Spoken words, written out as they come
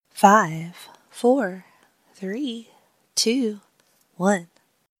5, 4, 3, 2, 1.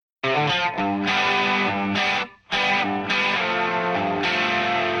 Hi,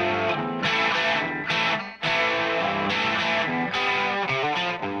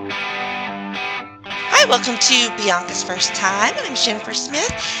 welcome to Bianca's First Time. My name's Jennifer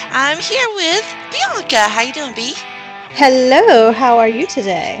Smith. I'm here with Bianca. How you doing, B? Hello, how are you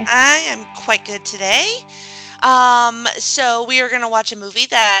today? I am quite good today. So we are going to watch a movie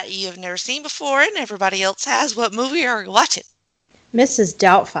that you have never seen before and everybody else has. What movie are we watching? Mrs.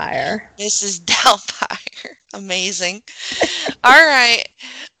 Doubtfire. Mrs. Doubtfire. Amazing. All right.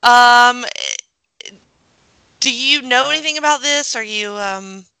 Um, do you know anything about this? Are you,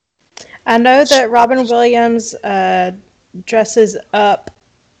 I know that Robin Williams dresses up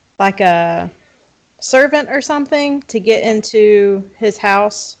like a servant or something to get into his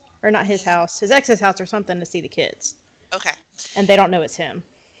house, or not his house, his ex's house or something to see the kids. Okay. And they don't know it's him.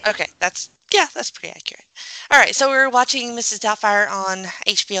 Okay, that's pretty accurate. All right, so we're watching Mrs. Doubtfire on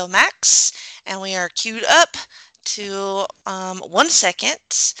HBO Max, and we are queued up to 1 second,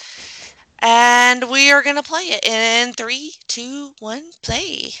 and we are gonna play it in 3, 2, 1,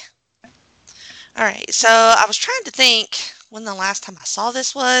 play. All right, so I was trying to think when the last time I saw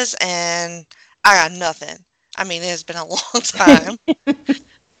this was, and I got nothing. I mean, it has been a long time.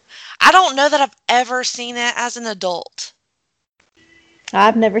 I don't know that I've ever seen it as an adult.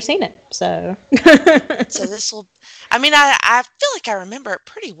 I've never seen it, so. So this will, I mean, I feel like I remember it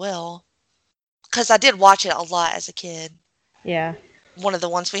pretty well because I did watch it a lot as a kid. Yeah. One of the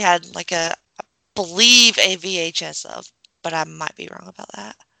ones we had, like I believe a VHS of, but I might be wrong about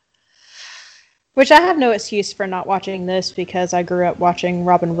that. Which I have no excuse for not watching this because I grew up watching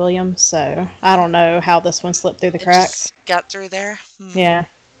Robin Williams, so I don't know how this one slipped through the cracks. Just got through there. Yeah.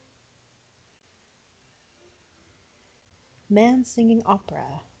 Man singing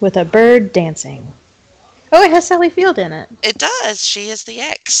opera with a bird dancing. Oh, it has Sally Field in it. It does. She is the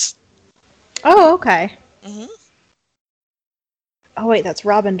ex. Oh, okay. Mm-hmm. Oh, wait, that's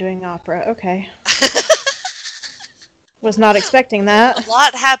Robin doing opera. Okay. Was not expecting that. A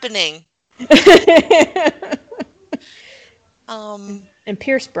lot happening. And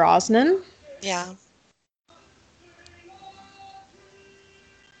Pierce Brosnan. Yeah.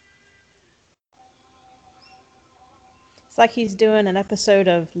 It's like he's doing an episode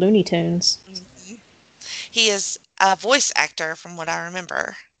of Looney Tunes. Mm-hmm. He is a voice actor, from what I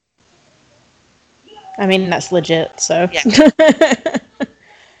remember. I mean, that's legit, so. Yeah.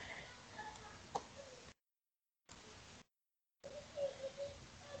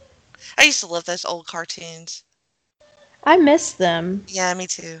 I used to love those old cartoons. I miss them. Yeah, me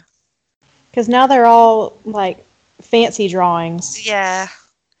too. Because now they're all, like, fancy drawings. Yeah.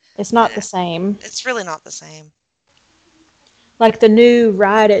 It's not the same. It's really not the same. Like the new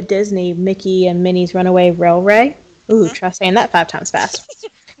ride at Disney, Mickey and Minnie's Runaway Railway. Ooh, try saying that 5 times fast.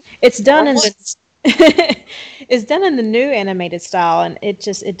 It's done in it's done in the new animated style, and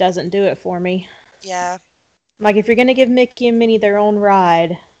it doesn't do it for me. Yeah. Like if you're gonna give Mickey and Minnie their own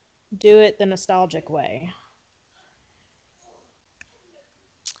ride, do it the nostalgic way.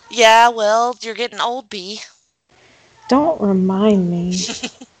 Yeah, well, you're getting old, B. Don't remind me.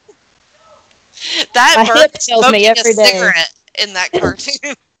 That My hip tells me every day. Cigarette in that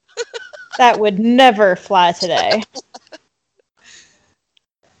cartoon. That would never fly today.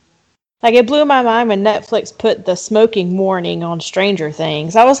 Like, it blew my mind when Netflix put the smoking warning on Stranger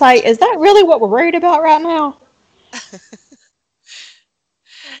Things. I was like, is that really what we're worried about right now?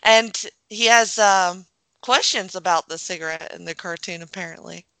 And he has questions about the cigarette in the cartoon,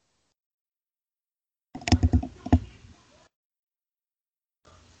 apparently.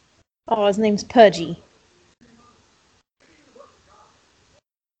 Oh, his name's Pudgy.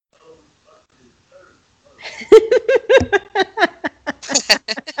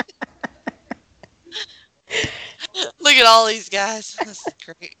 Look at all these guys. This is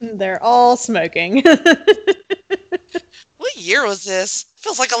great. They're all smoking. What year was this?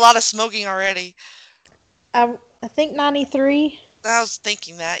 Feels like a lot of smoking already. I think 93. I was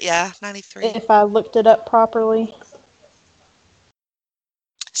thinking that, yeah, 93. If I looked it up properly.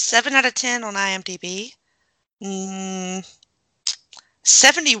 7 out of 10 on IMDb.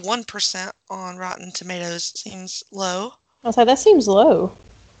 71% on Rotten Tomatoes seems low. I was like, that seems low.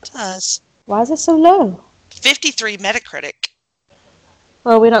 It does. Why is it so low? 53 Metacritic.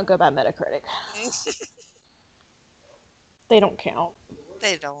 Well, we don't go by Metacritic. They don't count.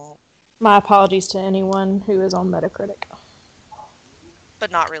 They don't. My apologies to anyone who is on Metacritic.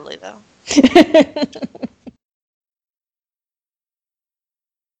 But not really, though.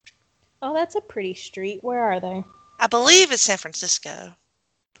 Oh, that's a pretty street. Where are they? I believe it's San Francisco.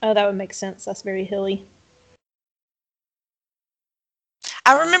 Oh, that would make sense. That's very hilly.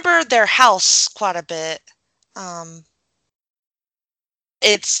 I remember their house quite a bit. Um,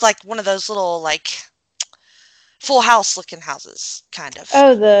 it's like one of those little like full house looking houses, kind of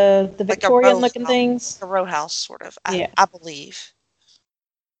Oh, the like a Victorian looking things. row house, sort of. Yeah. I believe.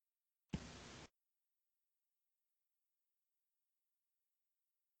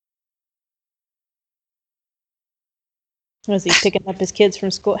 Was he picking up his kids from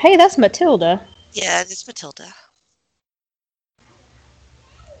school? Hey, that's Matilda. Yeah, it's Matilda.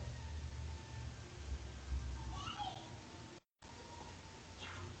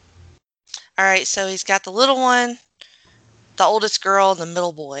 All right, so he's got the little one, the oldest girl, and the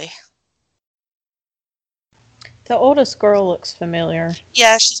middle boy. The oldest girl looks familiar.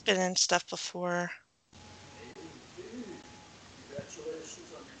 Yeah, she's been in stuff before.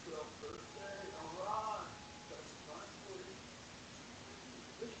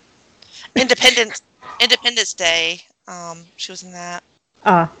 Independence Independence Day. She was in that.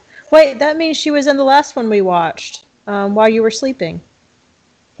 Ah. Wait, that means she was in the last one we watched while you were sleeping.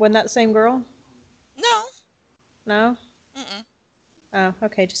 Wasn't that the same girl? No. No? Mm-mm. Oh,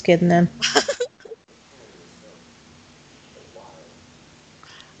 okay, just kidding then.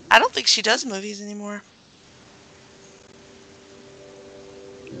 I don't think she does movies anymore.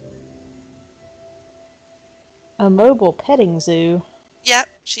 A mobile petting zoo. Yep,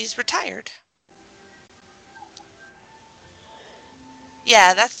 she's retired.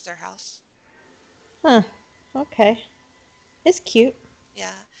 Yeah, that's their house. Huh. Okay. It's cute.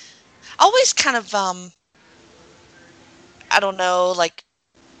 Yeah. Always kind of I don't know, like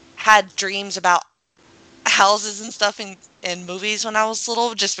had dreams about houses and stuff in movies when I was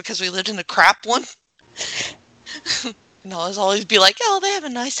little just because we lived in a crap one. And I was always be like, "Oh, they have a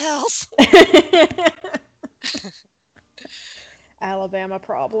nice house." Alabama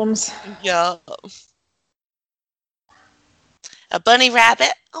problems. Yeah. A bunny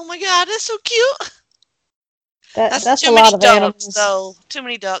rabbit. Oh my god, that's so cute. That's That's a too many lot of ducks, animals. though. Too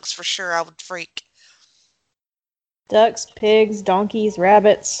many ducks for sure. I would freak. Ducks, pigs, donkeys,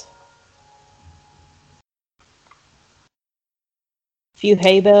 rabbits. Few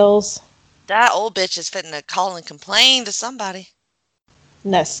hay bales. That old bitch is fitting to call and complain to somebody.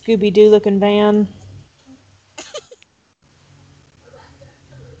 And that Scooby Doo looking van.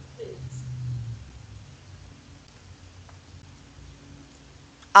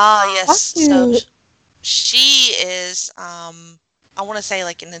 Ah, Why yes. So do she is, I want to say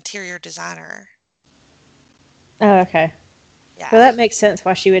like an interior designer. Oh, okay. Well, Yeah, that makes sense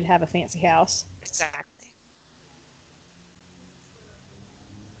why she would have a fancy house. exactly.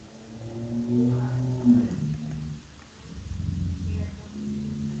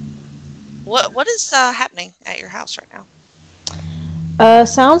 What is happening at your house right now?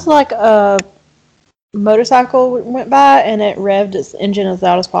 Sounds like a motorcycle went by and it revved its engine as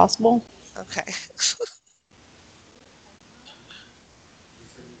loud as possible. Okay.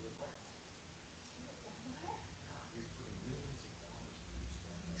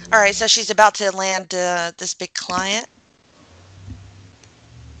 All right, so she's about to land this big client,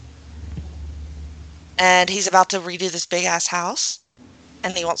 and he's about to redo this big ass house,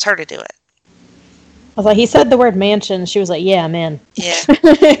 and he wants her to do it. I was like, he said the word mansion. She was like, yeah, I'm in. Yeah.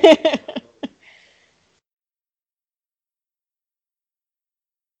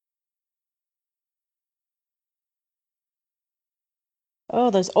 Oh,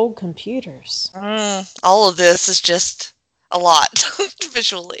 those old computers. All of this is just a lot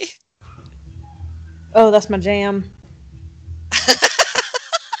visually. Oh, that's my jam.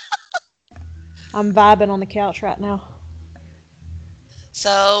 I'm vibing on the couch right now.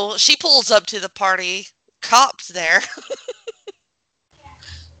 So she pulls up to the party. Cops there.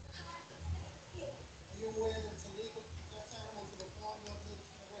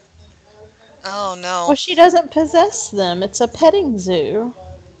 Oh Well, no. she doesn't possess them. It's a petting zoo.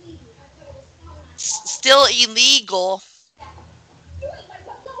 Still illegal.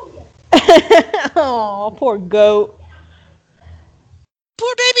 Oh, poor goat.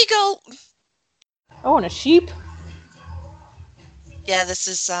 Poor baby goat. I want a sheep. Yeah, this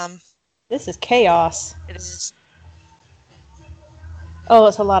is This is chaos. it is. Oh,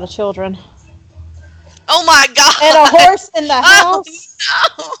 it's a lot of children. Oh my And a god. horse in the Oh house.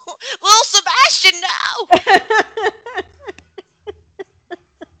 no. Little Sebastian, no.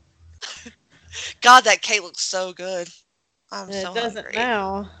 God, that cake looks so good. I'm It so doesn't hungry.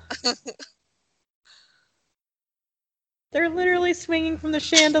 now. They're literally swinging from the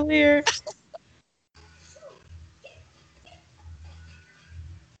chandelier.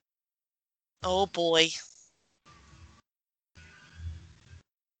 Oh boy.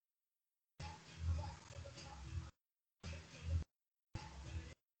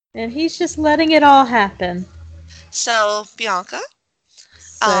 And he's just letting it all happen. So, Bianca,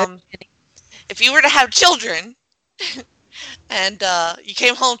 So, um, if you were to have children and you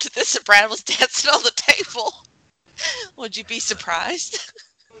came home to this and Brad was dancing on the table, would you be surprised?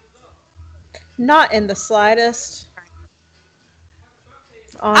 not in the slightest,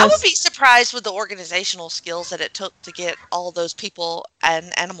 I would honest. be surprised with the organizational skills that it took to get all those people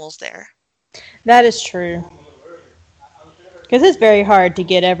and animals there. That is true. Because it's very hard to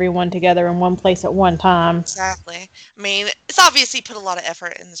get everyone together in one place at one time. Exactly. I mean, it's obviously put a lot of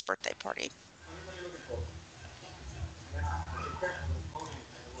effort in this birthday party.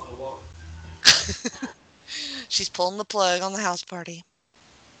 She's pulling the plug on the house party.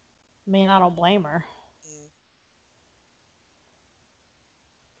 I mean, I don't blame her. Mm.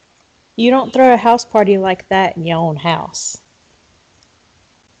 You don't throw a house party like that in your own house.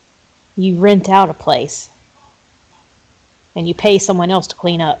 You rent out a place and you pay someone else to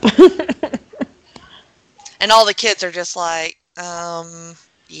clean up. And all the kids are just like,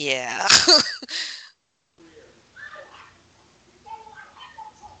 yeah.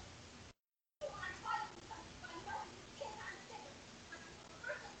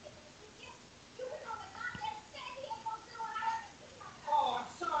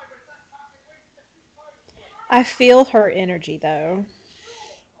 I feel her energy though.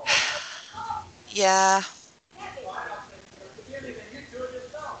 Yeah.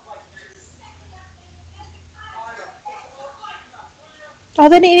 Oh,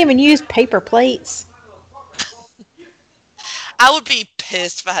 they didn't even use paper plates. I would be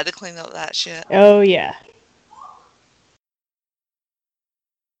pissed if I had to clean up that shit. Oh, yeah.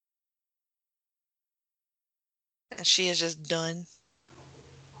 And she is just done.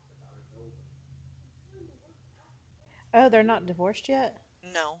 Oh, they're not divorced yet?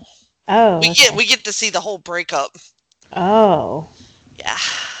 No. Oh, We get okay. we get to see the whole breakup. Oh. Yeah.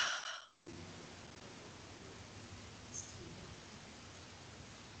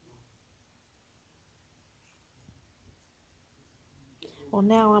 Well,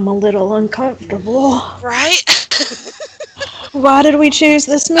 now I'm a little uncomfortable. Right? Why did we choose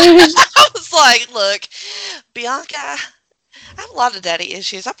this movie? I was like, look, Bianca, I have a lot of daddy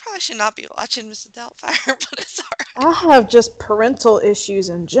issues. I probably should not be watching Mrs. Doubtfire, but it's I alright. have just parental issues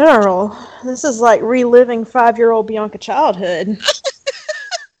in general. This is like reliving 5-year-old Bianca childhood.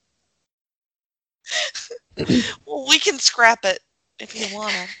 Well, we can scrap it if you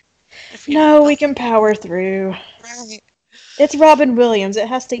wanna. If you No, we can power through. right. It's Robin Williams. It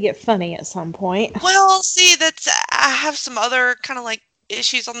has to get funny at some point. Well, see, that's I have some other kind of like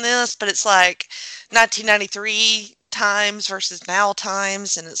issues on this, but it's like 1993 times versus now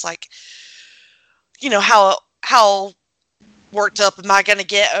times, and it's like, how worked up am I going to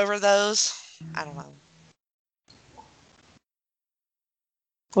get over those? I don't know.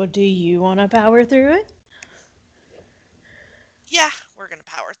 Well, do you want to power through it? Yeah, we're going to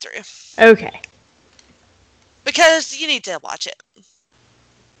power through Okay. because you need to watch it.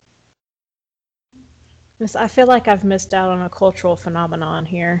 Miss, I feel like I've missed out on a cultural phenomenon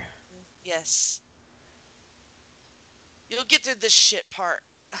here. Yes, you'll get through this shit part.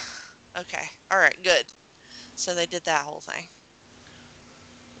 Okay, all right, good. So they did that whole thing.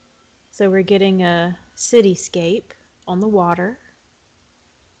 So we're getting a cityscape on the water.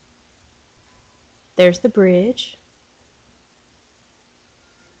 There's the bridge.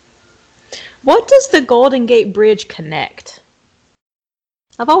 What does the Golden Gate Bridge connect?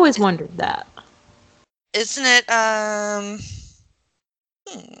 I've always wondered that. Isn't it? Hmm.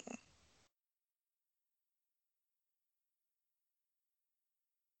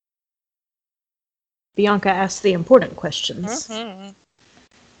 Bianca asks the important questions. Mm-hmm.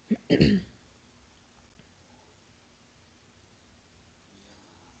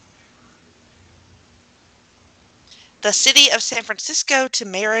 The city of San Francisco to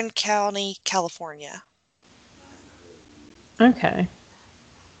Marin County, California. Okay.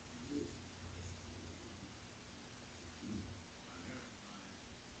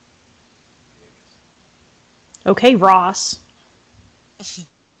 Okay, Ross.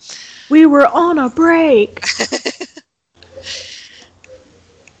 We were on a break.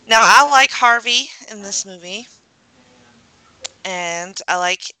 Now, I like Harvey in this movie, and I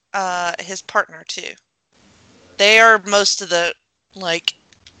like his partner too. They are most of the like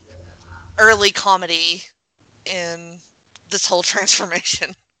early comedy in this whole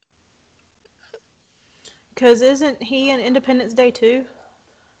transformation. Because isn't he in Independence Day too?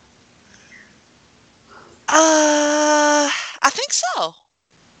 I think so.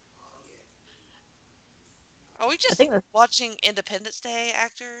 Are we I just think that watching Independence Day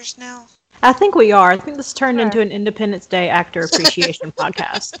actors now? I think we are. I think this turned Sure. into an Independence Day actor appreciation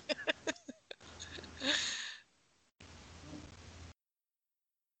podcast.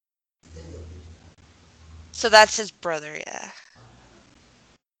 So that's his brother, yeah.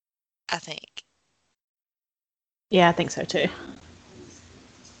 I think. Yeah, I think so too.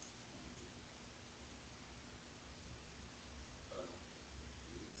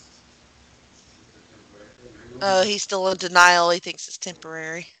 Oh, he's still in denial. He thinks it's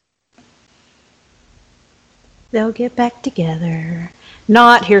temporary. They'll get back together.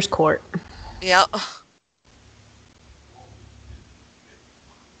 Not here's court. Yep.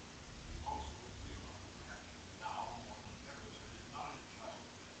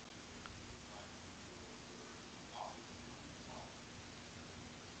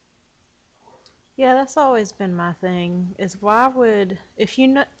 Yeah, that's always been my thing. Is why would if you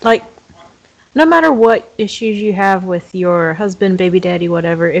know like no matter what issues you have with your husband, baby daddy,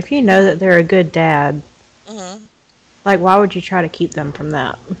 whatever, if you know that they're a good dad, Hmm. like why would you try to keep them from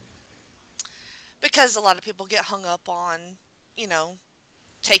that? Because a lot of people get hung up on, you know,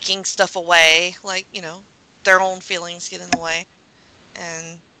 taking stuff away, like, their own feelings get in the way.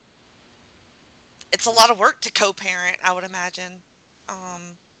 And it's a lot of work to co-parent, I would imagine.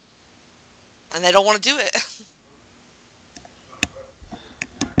 Um, and they don't want to do it.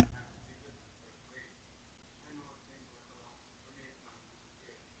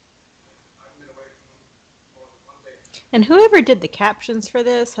 And whoever did the captions for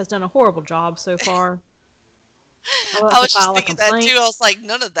this has done a horrible job so far. I'll have I to was just file a thinking that too. complaint. I was like,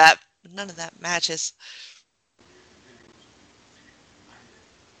 none of that matches.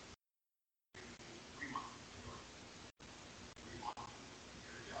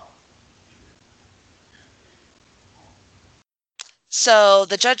 So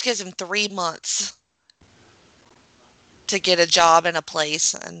the judge gives him 3 months to get a job in a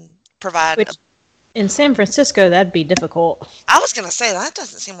place and provide a. Which in San Francisco that'd be difficult. I was gonna say that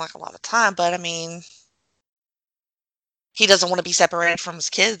doesn't seem like a lot of time, but I mean, he doesn't want to be separated from his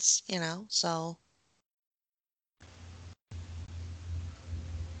kids, so.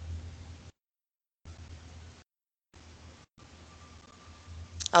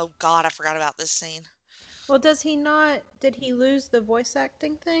 Oh God, I forgot about this scene. Well, does he not? Did he lose the voice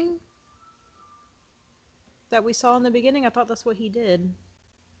acting thing that we saw in the beginning? I thought that's what he did.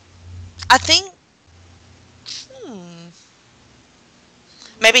 I think, hmm,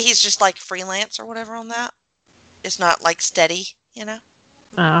 maybe he's just like freelance or whatever on that. It's not like steady.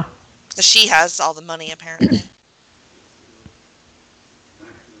 Ah. 'Cause she has all the money apparently.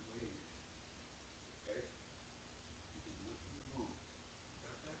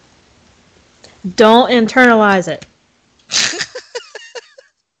 Don't internalize it.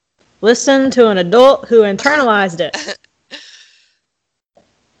 Listen to an adult who internalized it.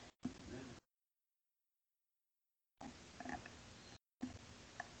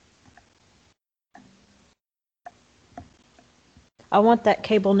 I want that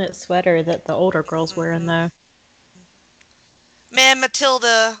cable knit sweater that the older girl's wearing, Hmm. though. Man,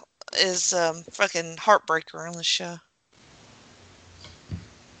 Matilda is fucking heartbreaker on the show.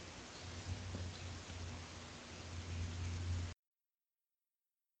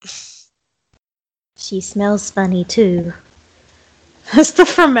 She smells funny, too. That's the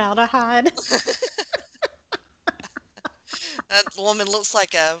formaldehyde. That woman looks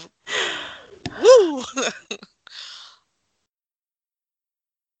like a woo.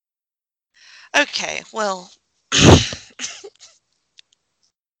 Okay, well,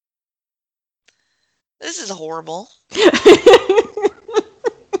 this is horrible.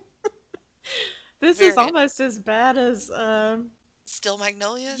 This is Very almost as bad as, Still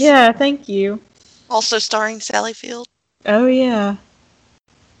Magnolias, yeah, thank you. also starring Sally Field. Oh, yeah.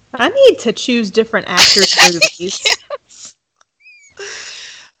 I need to choose different actors' movies. Yes.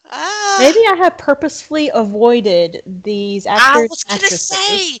 Ah, Maybe I have purposefully avoided these I actors was and gonna actresses.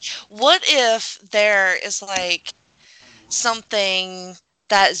 say, what if there is like something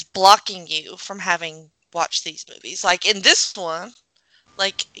that is blocking you from having watched these movies? Like in this one,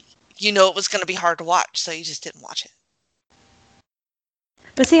 like it was gonna be hard to watch, so you just didn't watch it.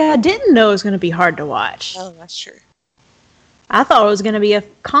 But see, I didn't know it was going to be hard to watch. Oh, that's true. I thought it was going to be a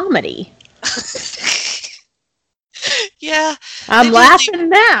comedy. Yeah, they I'm did leave. laughing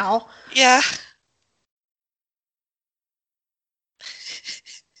now. Yeah.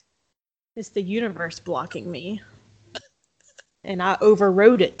 It's the universe blocking me. And I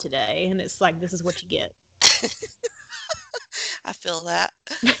overrode it today, and it's like, this is what you get. I feel that.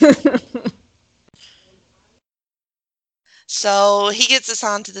 So he gets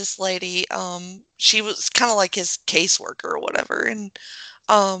assigned to this lady. she was kind of like his caseworker or whatever, and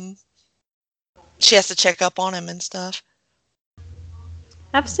um, she has to check up on him and stuff.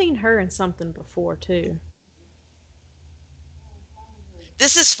 I've seen her in something before too.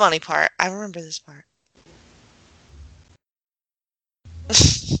 This is funny part. I remember this part.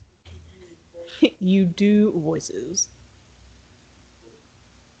 You do voices.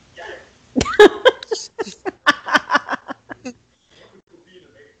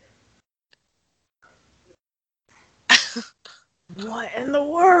 What in the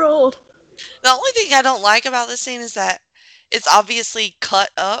world? The only thing I don't like about this scene is that it's obviously cut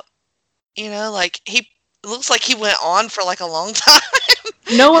up. Like it looks like he went on for like a long time.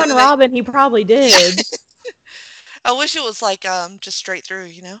 Knowing Robin, he probably did. I wish it was like just straight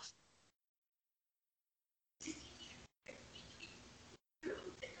through.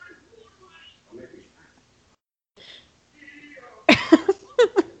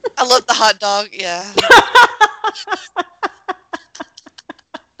 I love the hot dog. Yeah.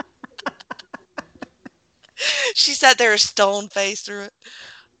 She sat there stone faced through it.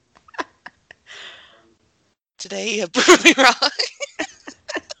 Today you proved me wrong.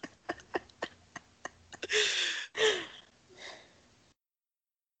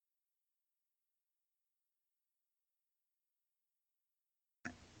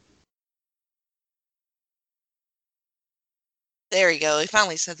 There you go. He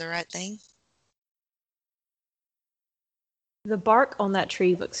finally said the right thing. The bark on that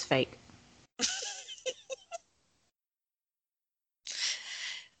tree looks fake.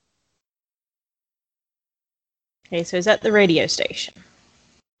 Okay, so is that the radio station?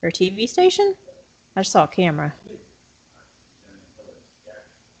 Or TV station? I just saw a camera. I'm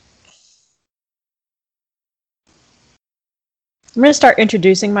going to start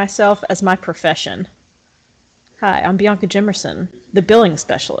introducing myself as my profession. Hi, I'm Bianca Jimerson, the billing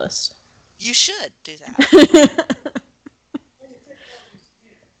specialist. You should do that.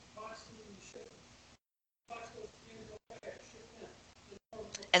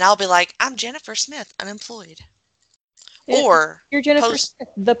 And I'll be like, I'm Jennifer Smith, unemployed. Or you're Jennifer Smith,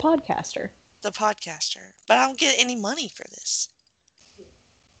 the podcaster. The podcaster. But I don't get any money for this.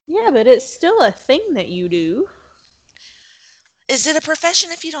 Yeah, but it's still a thing that you do. Is it a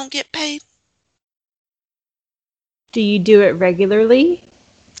profession if you don't get paid? Do you do it regularly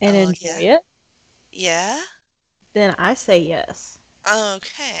and enjoy it? Yeah. Then I say yes.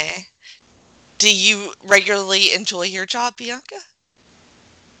 Okay. Do you regularly enjoy your job, Bianca?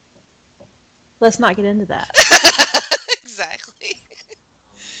 Let's not get into that. Exactly.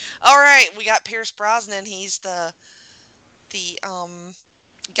 All right, we got Pierce Brosnan. He's the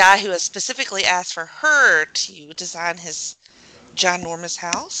guy who has specifically asked for her to design his ginormous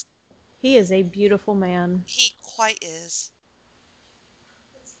house. He is a beautiful man. He quite is.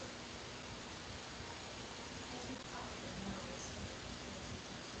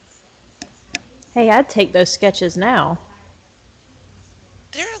 Hey, I'd take those sketches now.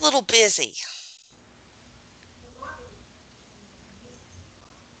 They're a little busy.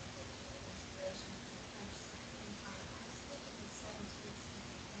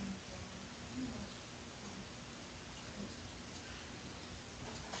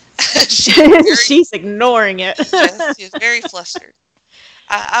 She's ignoring it. Yes, she's very flustered.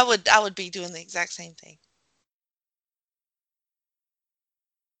 I would be doing the exact same thing.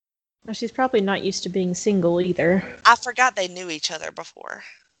 Well, she's probably not used to being single either. I forgot they knew each other before.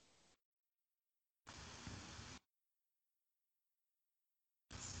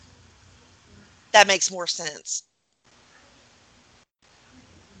 That makes more sense.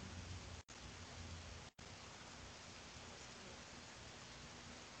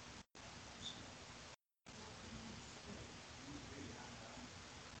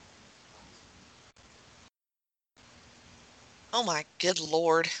 Oh my good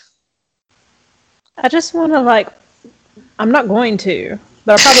Lord. I just want to, I'm not going to,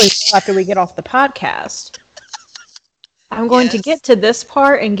 but I'll probably will after we get off the podcast. I'm going to get to this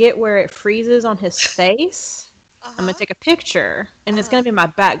part and get where it freezes on his face. I'm going to take a picture, and it's going to be my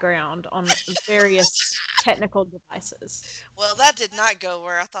background on various technical devices. Well, that did not go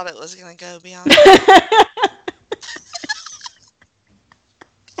where I thought it was going to go, Bianca.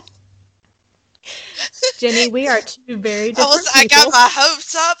 Jenny, we are two very different people. I got my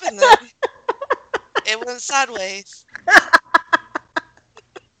hopes up, and then it went sideways.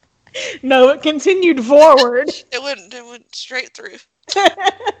 No, it continued forward. It went straight through.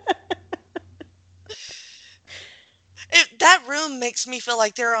 That room makes me feel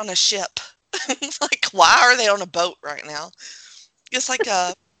like they're on a ship. Like, why are they on a boat right now? It's like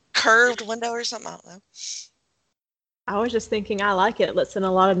a curved window or something. I don't know. I was just thinking I like it. It lets in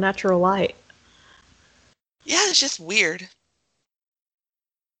a lot of natural light. Yeah, it's just weird.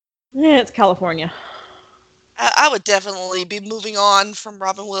 Yeah, it's California. I would definitely be moving on from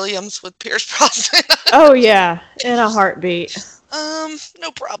Robin Williams with Pierce Brosnan. Oh yeah, in a heartbeat.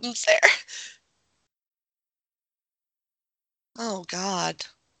 No problems there. Oh God,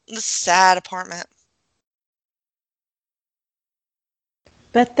 this sad apartment.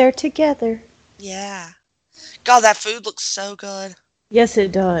 But they're together. Yeah. God, that food looks so good. Yes,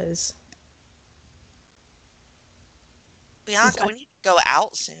 it does. Bianca, we need to go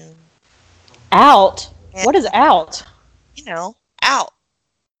out soon. Out? Yeah, What is out? you know, out.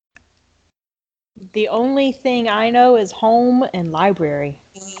 The only thing I know is home and library.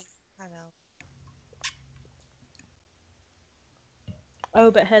 I know. Oh,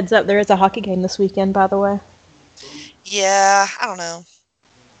 but heads up, there is a hockey game this weekend, by the way. Yeah, I don't know.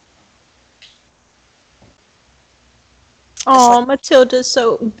 It's like Oh, Matilda's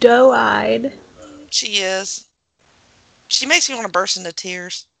so doe-eyed. she is. She makes me want to burst into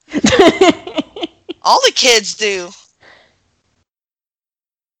tears. All the kids do.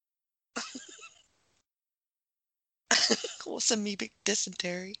 What's amoebic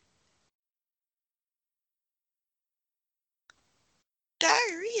dysentery?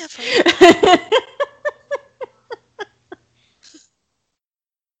 Diarrhea for me.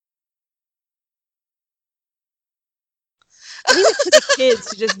 Leave it to the kids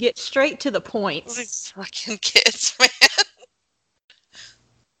to just get straight to the points These fucking kids, man.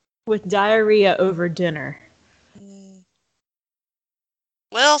 with diarrhea over dinner. Mm.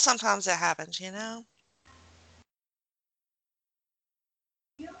 Well, sometimes it happens, you know?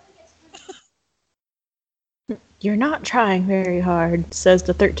 You're not trying very hard, says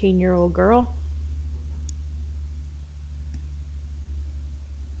the 13-year-old girl.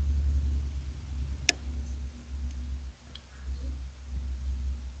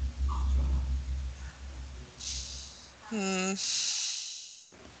 Hmm.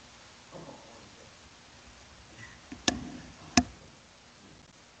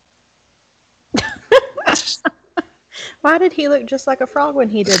 Why did he look just like a frog when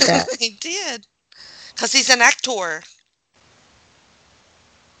he did that? He did. Because he's an actor.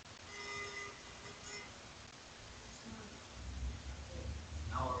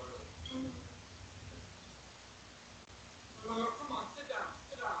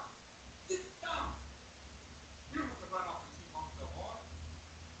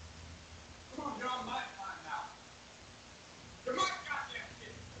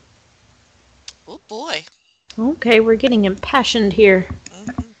 Oh, boy. Okay, we're getting impassioned here. Hmm.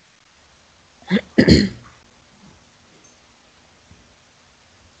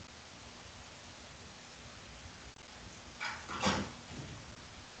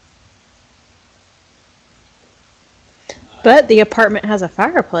 But the apartment has a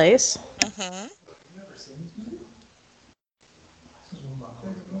fireplace. Hmm.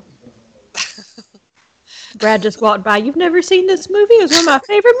 Brad just walked by. You've never seen this movie? It was one of my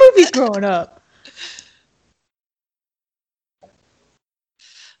favorite movies growing up.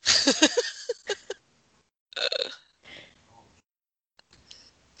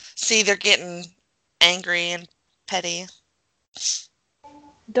 See, they're getting angry and petty.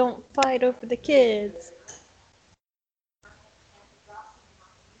 Don't fight over the kids.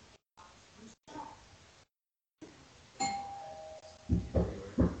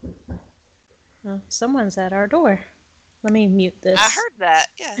 Someone's at our door. Let me mute I this. heard that,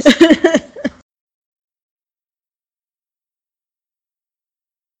 yes.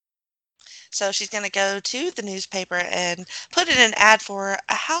 So she's going to go to the newspaper and put in an ad for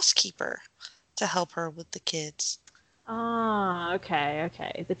a housekeeper to help her with the kids. Ah, okay.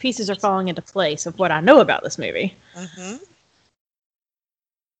 The pieces are falling into place of what I know about this movie. Hmm.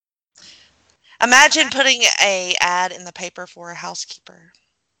 Imagine putting a ad in the paper for a housekeeper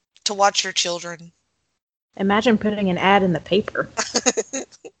to watch your children. Imagine putting an ad in the paper.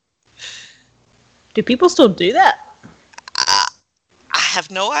 Do people still do that? I, I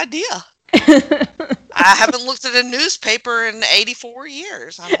have no idea. I haven't looked at a newspaper in 84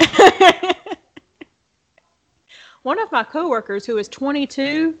 years. I don't know. One of my coworkers, who is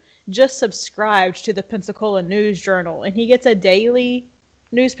 22, just subscribed to the Pensacola News Journal, and he gets a daily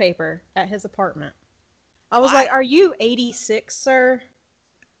newspaper at his apartment. I was Why? like, "Are you 86, sir?"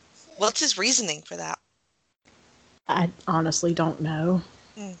 What's his reasoning for that? I honestly don't know.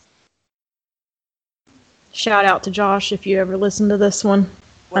 Hmm. Shout out to Josh if you ever listen to this one.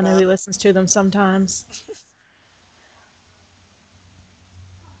 I What know up? he listens to them sometimes.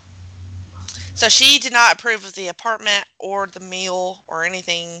 So she did not approve of the apartment or the meal or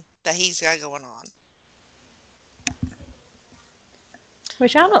anything that he's got going on.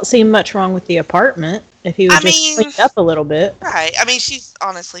 Which I don't see much wrong with the apartment if he would I just clean mean, it up a little bit. right. I mean, she's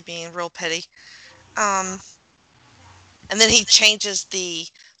honestly being real petty. Um, and then he changes the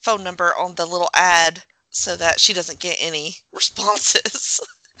phone number on the little ad so that she doesn't get any responses,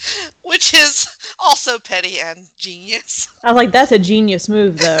 which is also petty and genius. I was like, that's a genius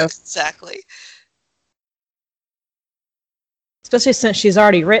move, though. Exactly. Especially since she's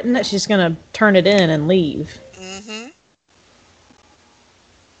already written it, she's going to turn it in and leave. Mm-hmm.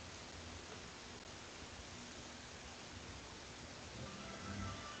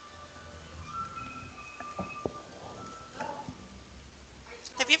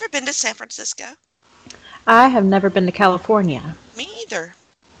 Have you ever been to San Francisco? I have never been to California. Me either.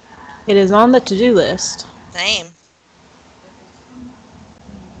 It is on the to-do list. Same.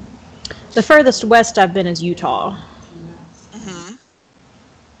 The furthest west I've been is Utah, Mm-hmm.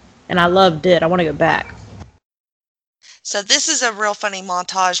 and I loved it. I want to go back. So this is a real funny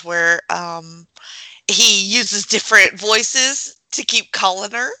montage where he uses different voices to keep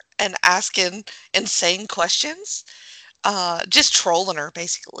calling her and asking insane questions. Just trolling her,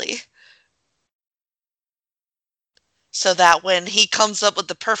 basically. So that when he comes up with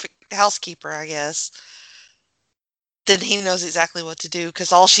the perfect housekeeper, I guess, then he knows exactly what to do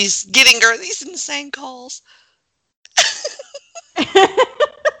because all she's getting are these insane calls.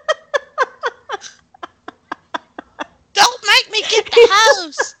 Don't make me get the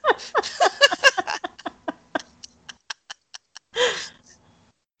house.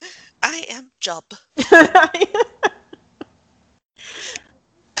 I am Job. Can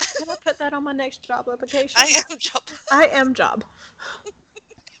I put that on my next job application? I am Job. I am job.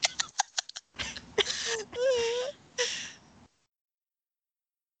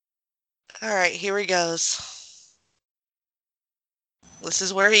 All right, here he goes. This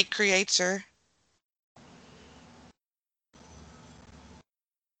is where he creates her.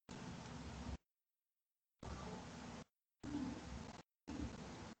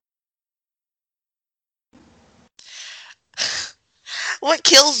 What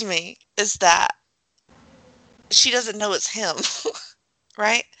kills me is that she doesn't know it's him,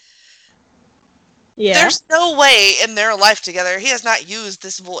 right? Yeah. There's no way in their life together he has not used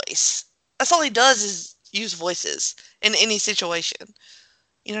this voice. That's all he does is use voices in any situation.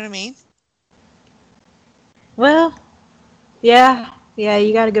 You know what I mean? Well, yeah. Yeah,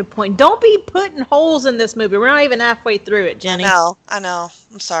 you got a good point. Don't be putting holes in this movie. We're not even halfway through it, I Jenny. know. I know.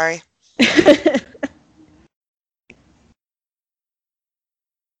 I'm sorry.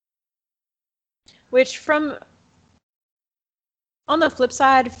 Which, from on the flip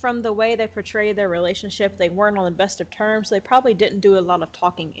side, from the way they portrayed their relationship, they weren't on the best of terms. So they probably didn't do a lot of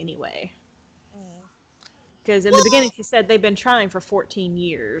talking anyway. Mm. Because in the beginning, Well, she said they've been trying for 14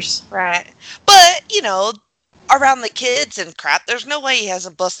 years. right. But, around the kids and crap, there's no way he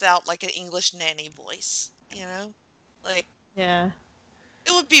hasn't busted out like an English nanny voice, you know? Like, Yeah.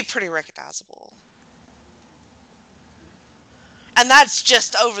 it would be pretty recognizable. And that's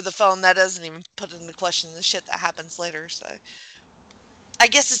just over the phone. That doesn't even put into question the shit that happens later, so. I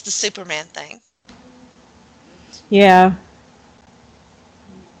guess it's the Superman thing. Yeah.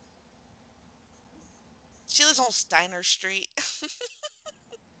 She lives on Steiner Street.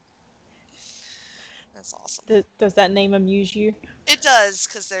 That's awesome. Does that name amuse you? It does,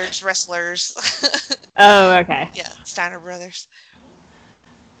 because there's wrestlers. Oh, okay. Yeah, Steiner Brothers.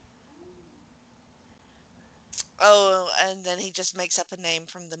 Oh, and then he just makes up a name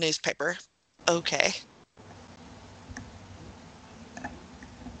from the newspaper. Okay.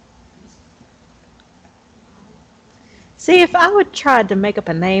 See, if I would try to make up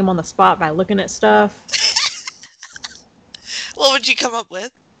a name on the spot by looking at stuff, What would you come up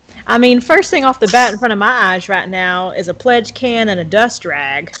with? I mean, first thing off the bat in front of my eyes right now is a pledge can and a dust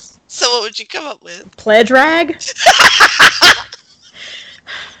rag. So what would you come up with? Pledge rag?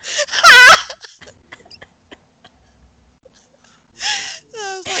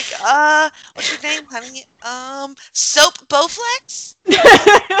 I was like, what's your name, honey? Soap Bowflex?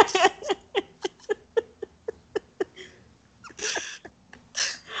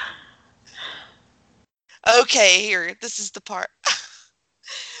 Okay, here, this is the part.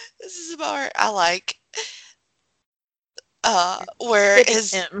 This is the part I like. Where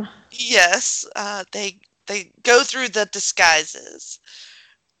his him. yes, they go through the disguises.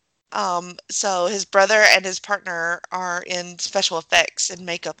 So his brother and his partner are in special effects and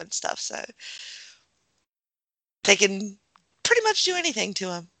makeup and stuff, so they can pretty much do anything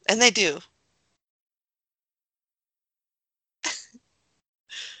to him, and they do.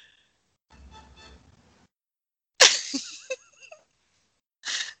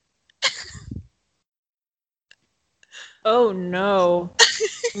 Oh no.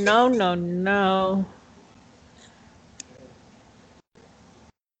 No, no, no.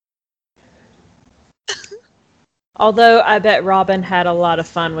 Although I bet Robin had a lot of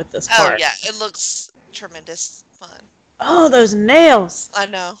fun with this Oh part. yeah, it looks tremendous fun. Oh, those nails! I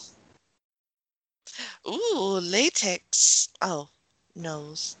know. Ooh, latex. Oh,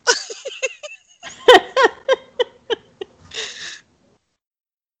 nose.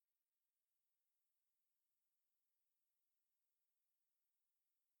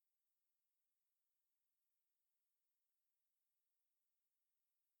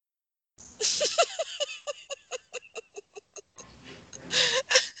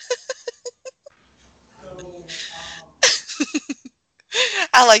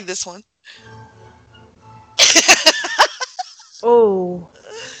 I like this one. Oh.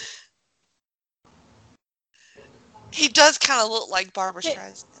 He does kind of look like Barbara It,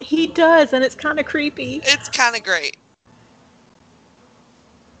 Streisand. he does, and it's kind of creepy. It's kind of great.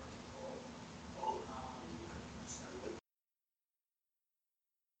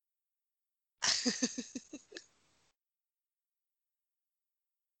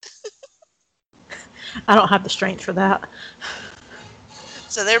 I don't have the strength for that.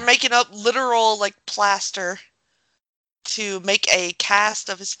 So they're making up literal like plaster to make a cast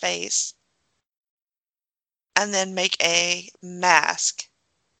of his face and then make a mask,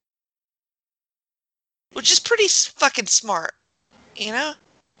 which is pretty fucking smart, you know?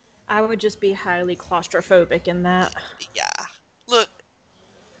 I would just be highly claustrophobic in that. Yeah. Look,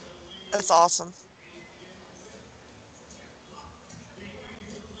 that's awesome.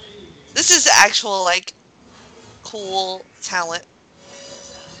 This is actual like cool talent.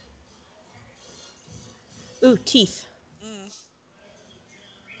 Ooh, teeth. Mm.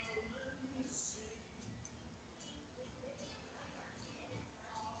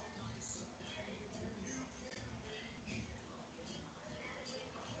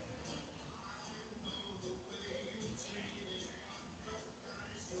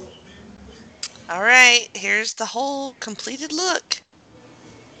 All right, here's the whole completed look.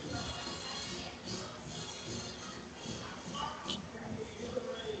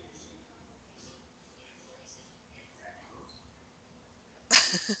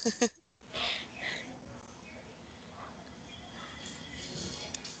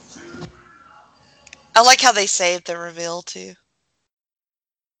 I like how they saved the reveal too.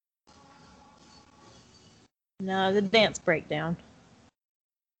 No, the dance breakdown.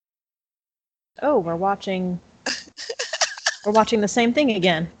 Oh, we're watching the same thing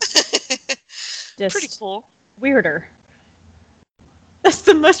again. Pretty Just cool. weirder. That's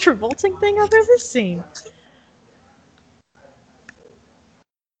the most revolting thing I've ever seen.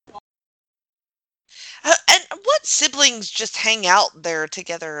 And what siblings just hang out there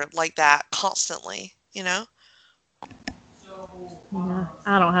together like that constantly, you know? Yeah,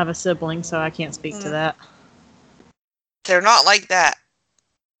 I don't have a sibling, so I can't speak to Mm. that. They're not like that.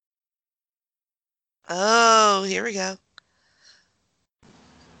 Oh, here we go.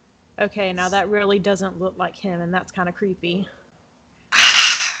 Okay, now that really doesn't look like him, and that's kind of creepy.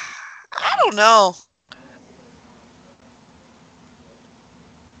 I don't know.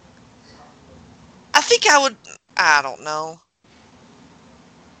 I think I would. I don't know.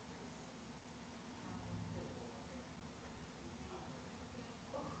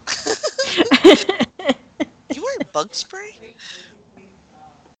 You wear bug spray?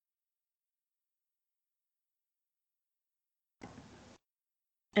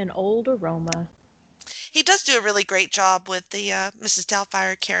 An old aroma. He does do a really great job with the Mrs.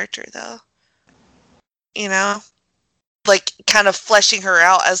 Doubtfire character, though. You know, like kind of fleshing her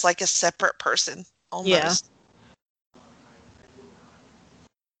out as like a separate person Yeah. almost.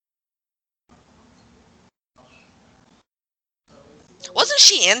 Wasn't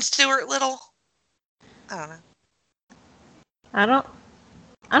she in Stuart Little? I don't know. I don't.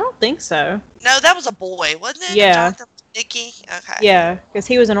 I don't think so. No, that was a boy, wasn't it? Yeah. Jonathan Nicky. Okay. Yeah, because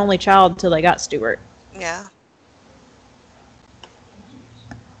he was an only child till they got Stuart. Yeah.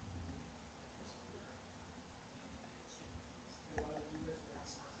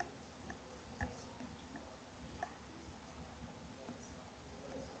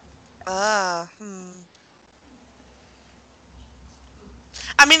 Hmm.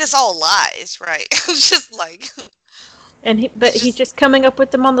 I mean, it's all lies, right? It's just like But it's he's just just coming up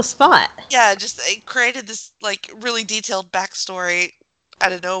with them on the spot. yeah, just it created this like really detailed backstory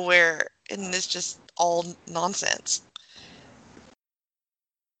out of nowhere, and it's just all nonsense.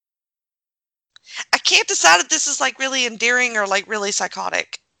 I can't decide if this is like really endearing or like really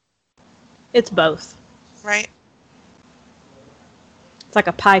psychotic, It's both. right? It's like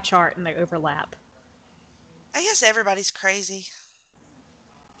a pie chart and they overlap. I guess everybody's crazy.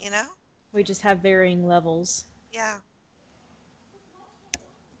 you know? We just have varying levels. Yeah.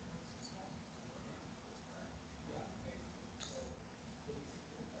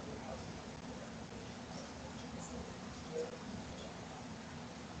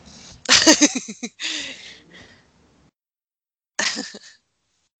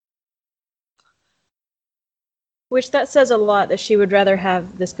 Which that says a lot that she would rather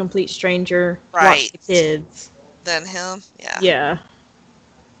have this complete stranger watch Right. the kids. Than him. Yeah. Yeah.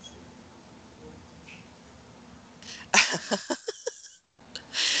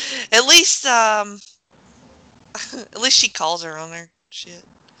 At least, at least she calls her on her shit.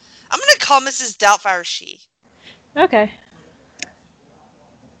 I'm gonna call Mrs. Doubtfire she. Okay.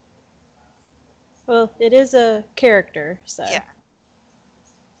 Well, it is a character, so. Yeah.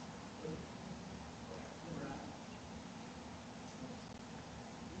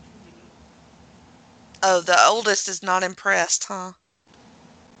 Oh, the oldest is not impressed, huh?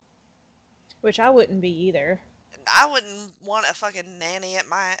 Which I wouldn't be either. I wouldn't want a fucking nanny at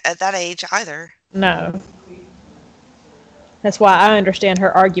that age either. No. That's why I understand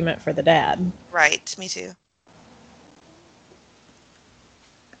her argument for the dad. Right, me too.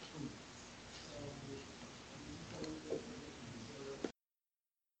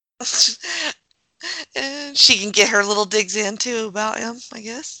 And she can get her little digs in too about him, I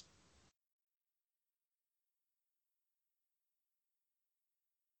guess.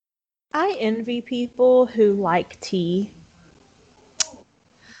 I envy people who like tea.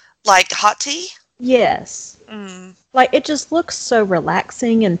 Like hot tea? Yes. Mm. Like, it just looks so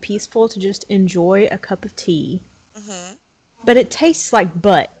relaxing and peaceful to just enjoy a cup of tea. Mm-hmm. But it tastes like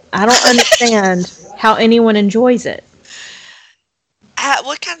butt. I don't understand how anyone enjoys it.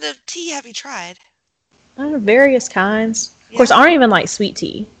 What kind of tea have you tried? I don't know, various kinds. Of course, Yeah. I don't even like sweet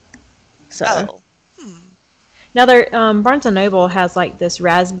tea. So Oh. Hmm. now there, Barnes and Noble has like this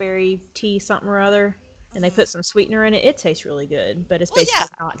raspberry tea something or other, and they Mm-hmm. put some sweetener in it. It tastes really good, but it's Well, basically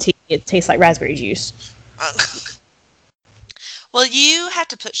yeah. not tea. It tastes like raspberry juice. Well, you have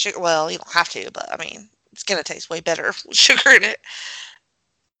to put sugar. Well, you don't have to, but I mean, it's gonna taste way better with sugar in it.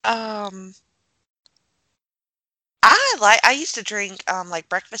 Um, I used to drink like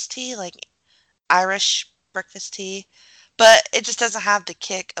breakfast tea, like Irish breakfast tea, but it just doesn't have the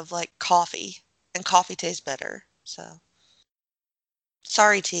kick of like coffee, and coffee tastes better. So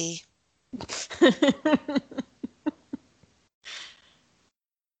sorry, tea.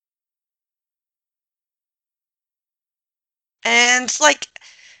 And like,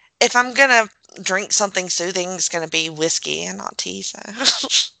 if I'm gonna drink something soothing, it's gonna be whiskey and not tea. So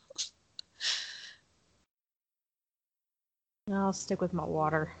I'll stick with my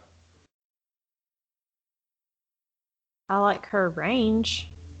water. I like her range.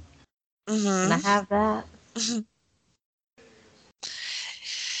 Can I hmm have that?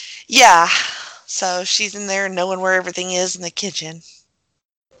 yeah. So she's in there knowing where everything is in the kitchen.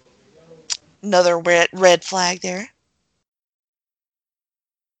 Another red flag there.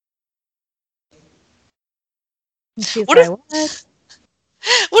 And she's What like, if what?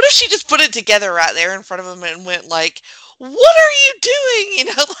 what if she just put it together right there in front of him and went like, "What are you doing?" You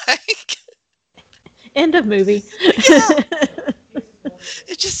know, like End of movie. yeah.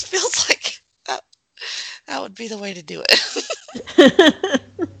 It just feels like that would be the way to do it.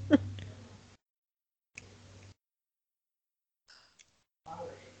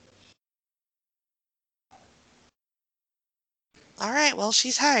 All right, well,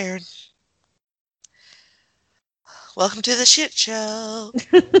 she's hired. Welcome to the shit show.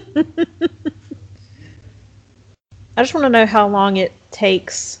 I just want to know how long it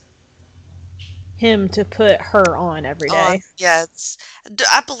takes him to put her on every day. Yeah,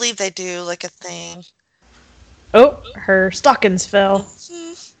 I believe they do like a thing. Oh, her stockings fell.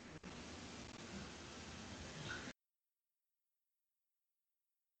 Mhm.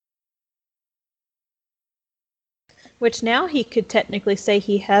 Which now he could technically say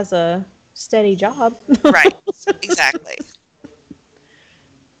he has a steady job. Right, exactly.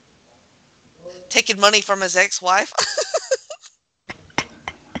 Taking money from his ex-wife.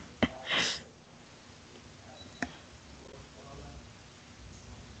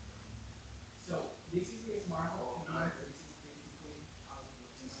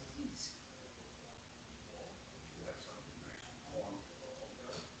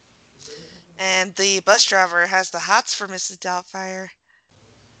 And the bus driver has the hots for Mrs. Doubtfire.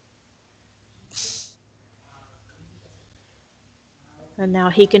 And now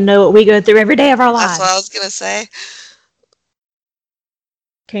he can know what we go through every day of our That's what I lives. was gonna say.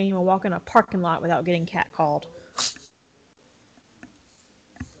 Can't even walk in a parking lot without getting catcalled.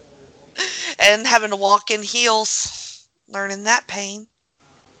 And having to walk in heels, learning that pain.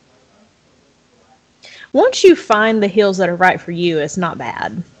 Once you find the heels that are right for you, it's not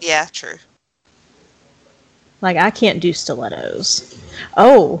bad. Yeah, true. Like, I can't do stilettos.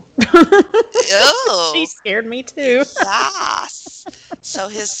 Oh. She Oh, scared me too. yes. So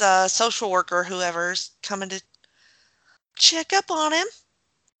his social worker, whoever's coming to check up on him,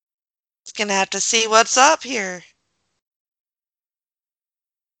 is gonna have to see what's up here.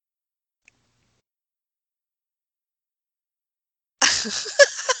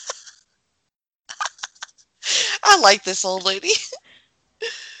 I like this old lady.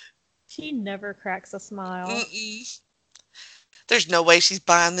 She never cracks a smile. Mm-mm. There's no way she's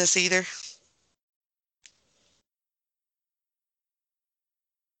buying this either.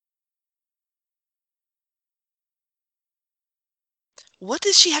 What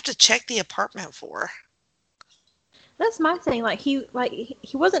does she have to check the apartment for? That's my thing. Like he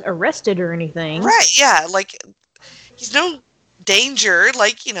wasn't arrested or anything. Right, yeah, like he's no danger.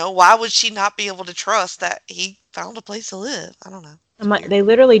 Like, why would she not be able to trust that he found a place to live? I don't know. It's weird. They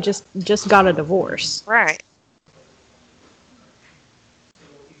literally just got a divorce, Right.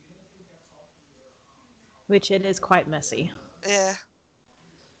 which it is quite messy. Yeah.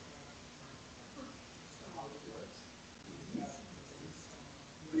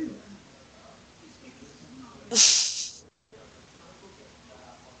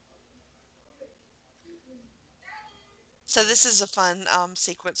 So this is a fun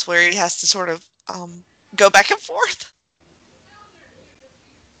sequence where he has to sort of go back and forth.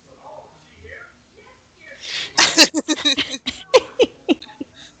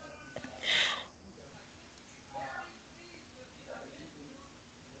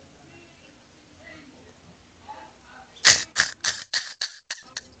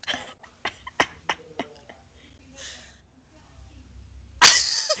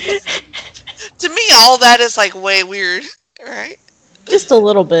 To me, all that is like way weird. Right? Just a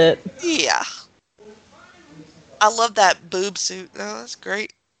little bit. Yeah. I love that boob suit. No, that's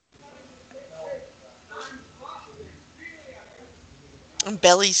great. And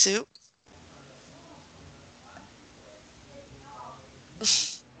belly suit.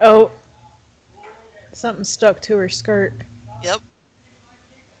 Oh, something stuck to her skirt. Yep.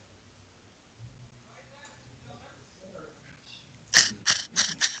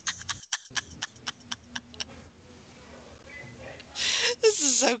 This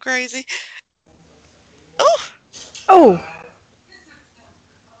is so crazy. Oh, Oh,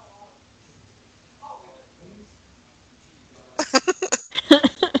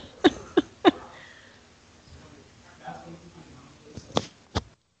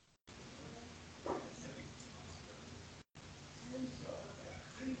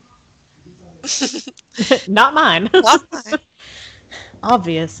 not mine. not mine.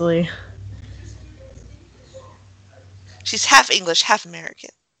 Obviously. She's half English, half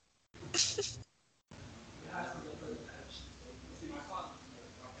American.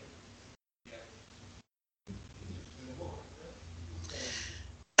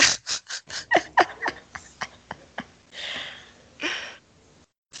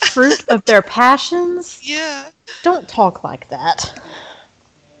 Fruit of their passions? Yeah. Don't talk like that.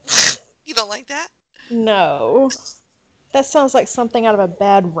 You don't like that? No. That sounds like something out of a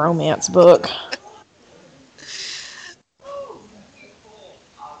bad romance book.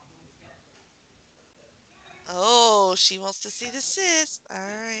 Oh, she wants to see the sis. All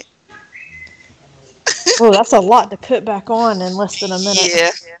right. Oh, that's a lot to put back on in less than a minute.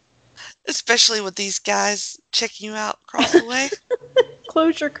 Yeah. Especially with these guys checking you out across the way.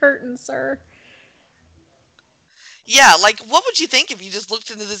 Close your curtain, sir. Yeah, like what would you think if you just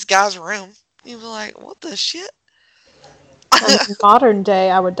looked into this guy's room? You'd be like, what the shit? In modern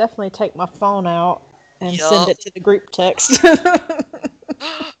day, I would definitely take my phone out and send Yup. it to the group text.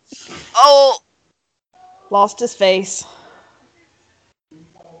 Oh, Lost his face.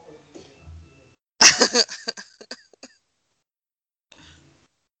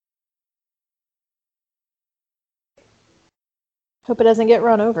 Hope it doesn't get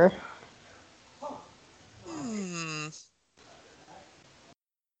run over. hmm.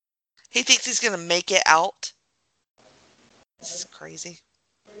 He thinks he's gonna make it out. This is crazy.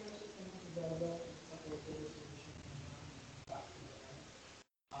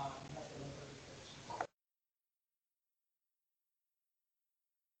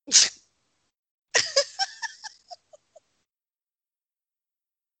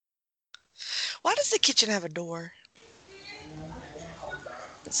 Why does the kitchen have a door?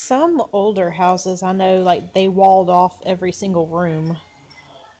 Some older houses, I know, like they walled off every single room.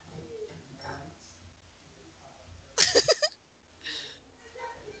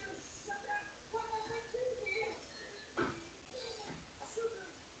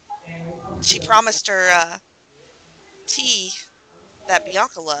 She promised her tea that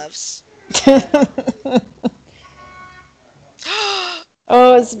Bianca loves.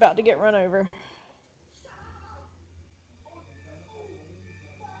 Oh, it's about to get run over.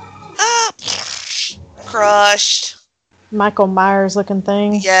 Ah, crushed. Michael Myers looking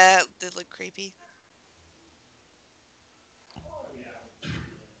thing. Yeah, they look creepy.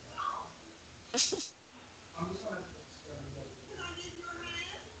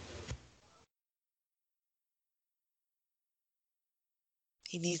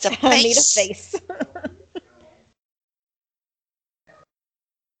 He needs a I need a face. face.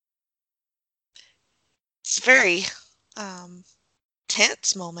 It's a very um,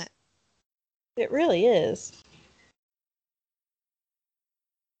 tense moment. It really is.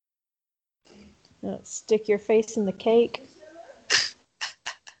 Stick your face in the cake.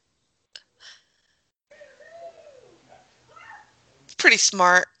 It's pretty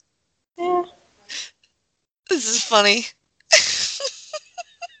smart. Yeah. This is funny.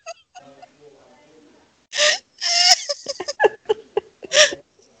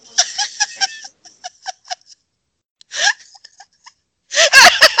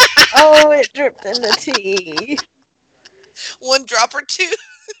 Oh, it dripped in the tea. One drop or two.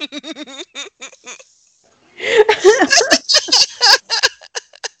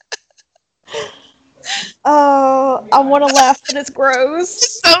 Oh, I want to laugh, but it's gross.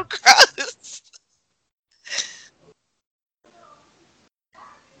 It's so gross.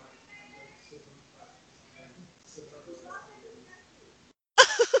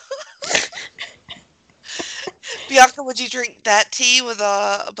 Bianca, would you drink that tea with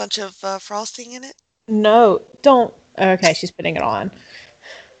a bunch of frosting in it? No, don't. Okay, she's putting it on.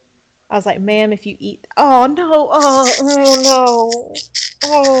 I was like, ma'am, if you eat. Oh, no. Oh, no.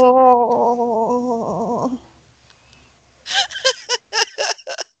 Oh.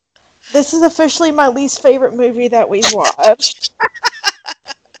 This is officially my least favorite movie that we've watched.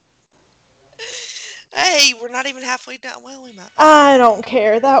 Hey, we're not even halfway down. Well, we might be. I don't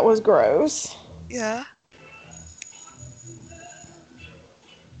care. That was gross. Yeah.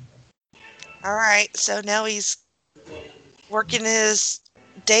 All right. So now he's working his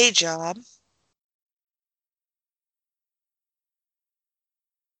day job.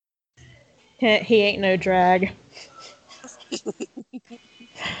 He ain't no drag.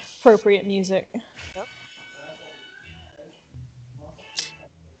 Appropriate music. Yep.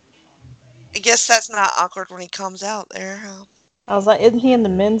 I guess that's not awkward when he comes out there. Huh? I was like, isn't he in the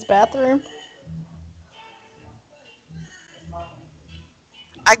men's bathroom?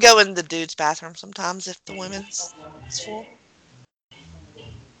 I go in the dude's bathroom sometimes if the women's is full.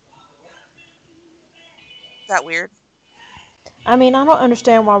 Is that weird? I mean, I don't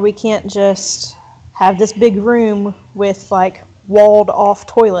understand why we can't just have this big room with like walled off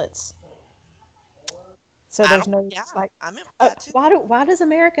toilets. So I there's don't. no Yeah, like. I'm in that too. Why does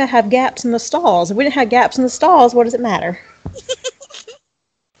America have gaps in the stalls? If we didn't have gaps in the stalls, what does it matter?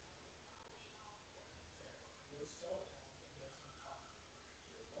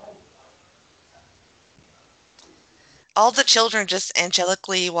 All the children just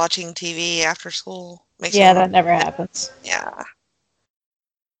angelically watching TV after school makes me Yeah, want that never to. happens. Yeah.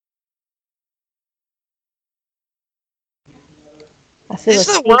 I feel a These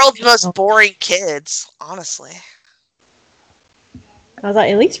are the taint. world's most boring kids, honestly. I was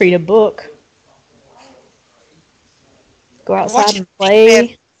like, at least read a book. Go We're outside watching and Dick Van.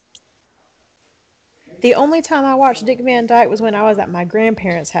 play. The only time I watched Dick Van Dyke was when I was at my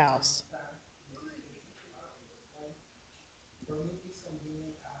grandparents' house.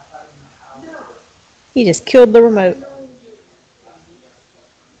 He just killed the remote.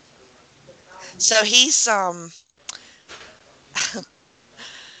 So he's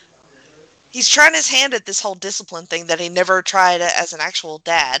trying his hand at this whole discipline thing that he never tried as an actual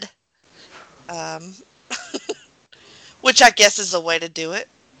dad. Um, which I guess is a way to do it.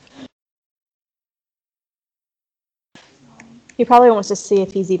 He probably wants to see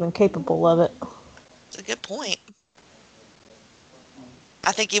if he's even capable of it. It's a good point.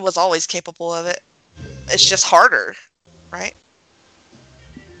 I think he was always capable of it. It's just harder, right?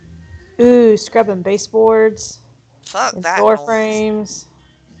 Ooh, scrubbing baseboards Fuck and that door noise. frames.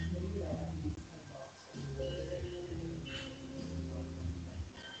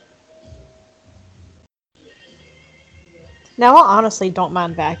 Now, I honestly don't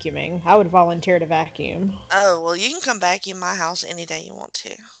mind vacuuming. I would volunteer to vacuum. Oh, well, you can come back in my house any day you want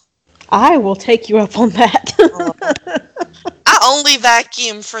to. I will take you up on that. Oh, I only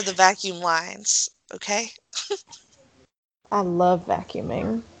vacuum for the vacuum lines, okay? I love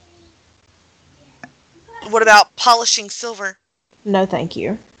vacuuming. What about polishing silver? No, thank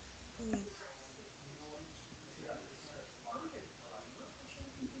you. Mm.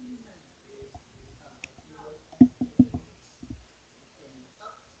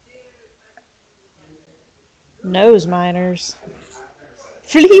 Nose miners.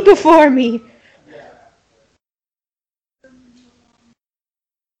 Flee before me.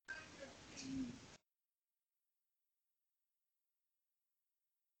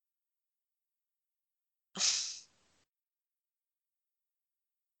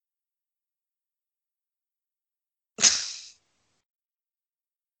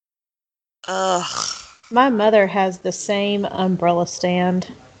 Ugh. My mother has the same umbrella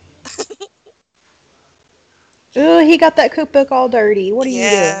stand. Ooh, he got that cookbook all dirty. What are you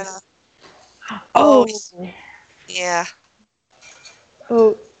doing? Yeah. Oh, Oh, yeah.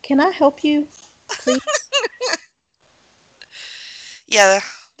 oh, can I help you, please? Yeah,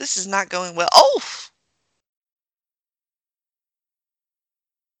 this is not going well. Oh!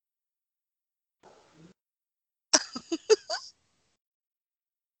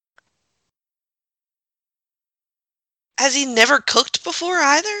 Has he never cooked before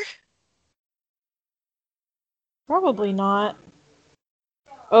either? Probably not.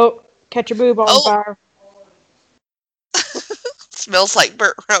 Oh, catch your boob on Oh! fire. Smells like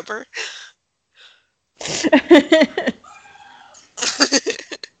burnt rubber.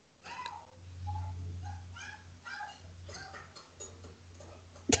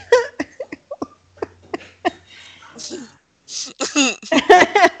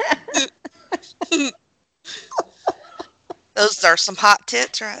 Those are some hot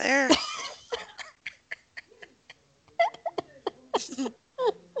tits right there.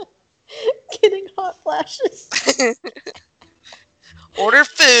 Getting hot flashes. Order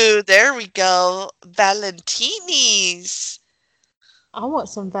food. There we go. Valentini's. I want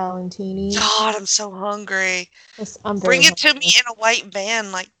some Valentinis. God, I'm so hungry. Yes, I'm Bring very it to me hungry. in a white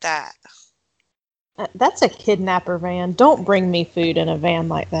van like that. That's a kidnapper van. Don't bring me food in a van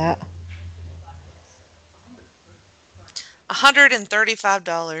like that.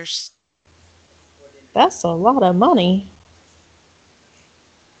 $135. That's a lot of money.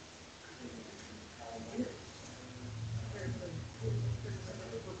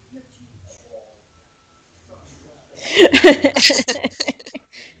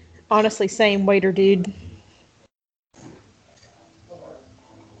 Honestly, same waiter dude.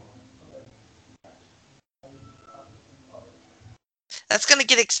 That's gonna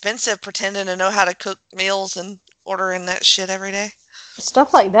get expensive pretending to know how to cook meals and ordering that shit every day.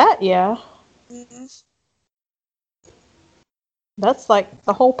 Stuff like that, yeah. Mm-hmm. That's like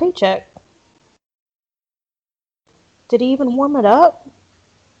the whole paycheck. Did he even warm it up?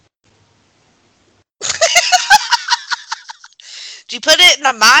 Did you put it in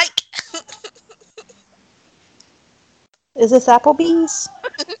a mic? Is this Applebee's?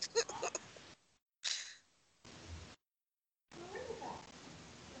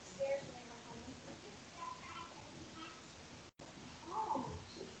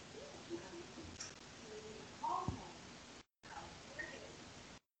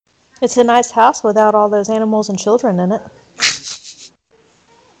 It's a nice house without all those animals and children in it.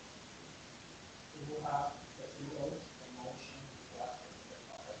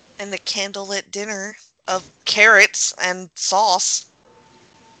 And the candlelit dinner of carrots and sauce.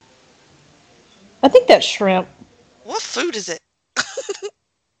 I think that's shrimp. What food is it?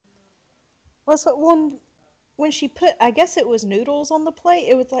 What's what one when she put? I guess it was noodles on the plate.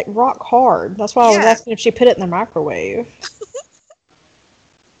 It was like rock hard. That's why I was Yeah. asking if she put it in the microwave.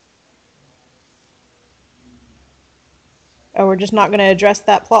 Oh, we're just not going to address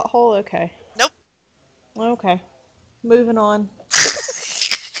that plot hole. Okay. Nope. Okay. Moving on.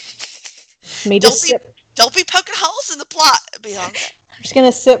 Me don't just be sip. don't be poking holes in the plot, Bianca. I'm just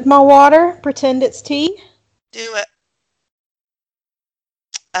gonna sip my water. Pretend it's tea. Do it.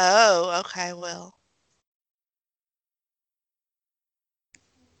 Oh, okay, well.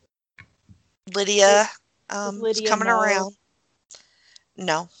 Lydia Does is Lydia coming know? around.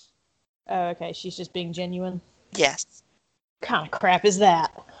 No. Oh, okay. She's just being genuine. Yes. What kind of crap is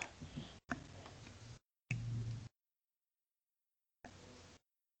that?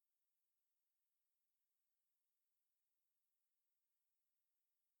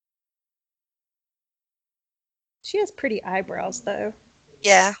 She has pretty eyebrows, though.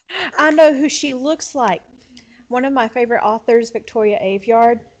 Yeah. I know who she looks like. One of my favorite authors, Victoria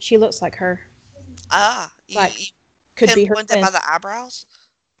Aveyard. She looks like her. Ah, Like, you could be her pinpoint it twin. by the eyebrows?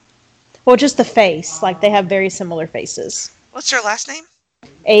 Well, just the face. Like, they have very similar faces. What's her last name?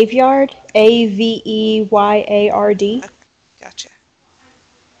 Aveyard. Aveyyard. Okay, gotcha.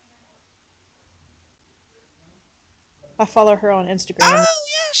 I follow her on Instagram. Oh,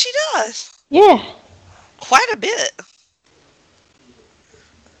 yeah, she does. Yeah. Quite a bit.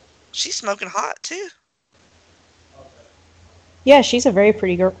 She's smoking hot, too. Yeah, she's a very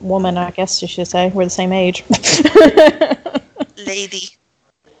pretty woman, I guess you should say. We're the same age. Lady.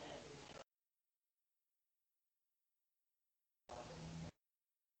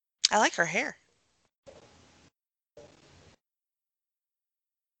 I like her hair.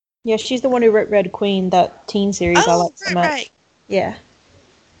 Yeah, she's the one who wrote Red Queen, that teen series I Oh, like so right, much. right. Yeah.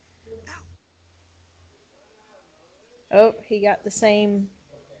 Ow. Oh, he got the same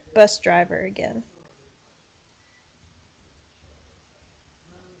bus driver again.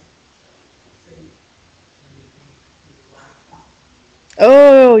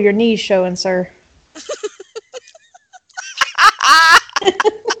 Oh, your knee's showing, sir.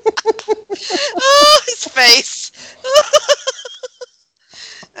 Oh, his face.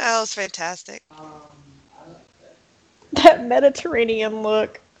 That was fantastic. That Mediterranean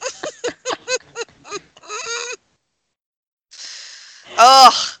look.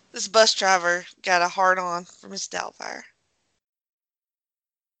 Oh, this bus driver got a hard on for Miss Doubtfire.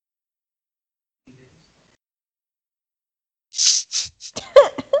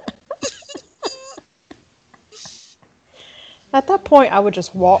 At that point, I would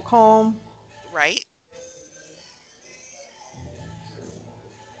just walk home. Right?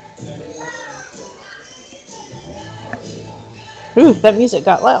 Ooh, that music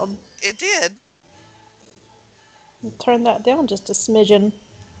got loud. It did. Turn that down just a smidgen.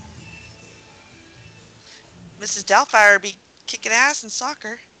 Mrs. Doubtfire be kicking ass in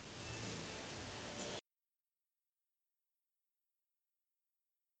soccer.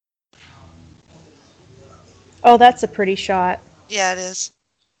 Oh, that's a pretty shot Yeah, it is.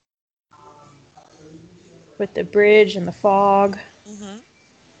 with the bridge and the fog. Mm-hmm.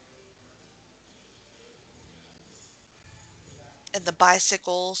 And the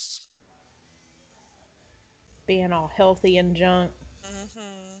bicycles. Being all healthy and junk.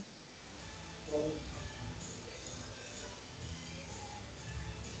 Mm-hmm.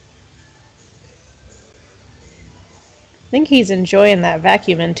 I think he's enjoying that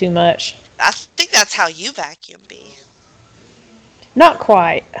vacuuming too much. I think that's how you vacuum be. Not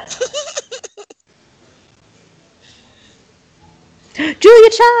quite. Julia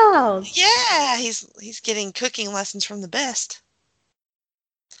Childs! Yeah, he's getting cooking lessons from the best.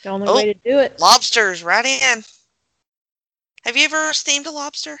 The only Oh, way to do it. lobsters right in. Have you ever steamed a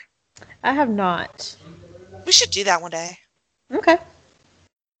lobster? I have not. We should do that one day. Okay.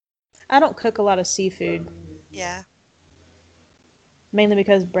 I don't cook a lot of seafood. Yeah. Mainly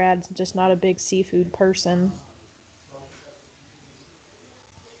because Brad's just not a big seafood person.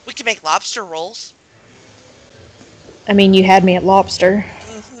 We can make lobster rolls. I mean, you had me at lobster.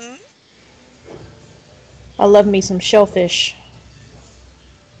 Mm-hmm. I love me some shellfish.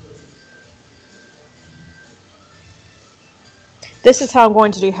 This is how I'm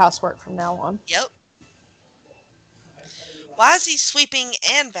going to do housework from now on. Yep. Why is he sweeping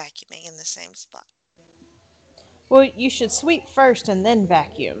and vacuuming in the same spot? Well, you should sweep first and then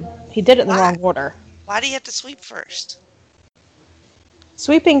vacuum. He did it in the Why? wrong order. Why do you have to sweep first?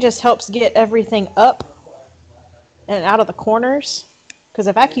 Sweeping just helps get everything up and out of the corners. Because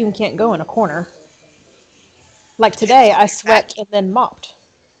a vacuum can't go in a corner. Like Depends today, on I your swept vacuum. and then mopped.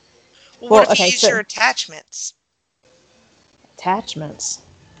 Well, what Well, if you okay, use your so attachments? attachments.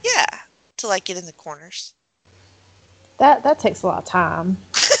 Yeah, to like get in the corners. That takes a lot of time.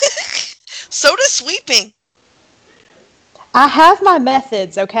 So does sweeping. I have my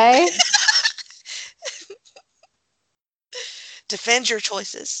methods, okay? Defend your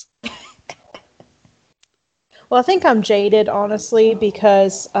choices. Well, I think I'm jaded, honestly,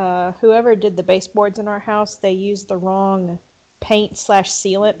 because whoever did the baseboards in our house, they used the wrong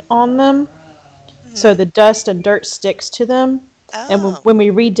paint/sealant on them. So Mm-hmm. the dust and dirt sticks to them. And Oh. when we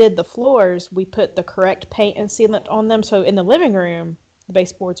redid the floors, we put the correct paint and sealant on them. So in the living room, the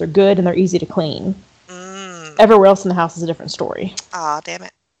baseboards are good and they're easy to clean. Mm. Everywhere else in the house is a different story. Aw, damn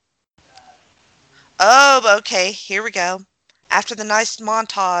it. Oh, okay. Here we go. After the nice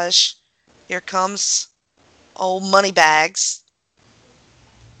montage, here comes old Moneybags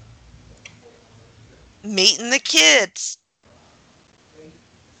meeting the kids.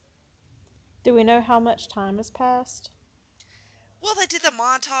 Do we know how much time has passed? Well, they did the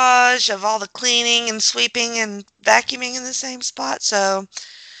montage of all the cleaning and sweeping and vacuuming in the same spot, so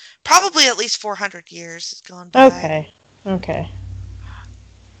probably at least 400 years has gone by. Okay. Okay.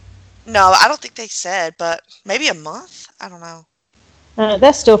 No, I don't think they said, but maybe a month? I don't know.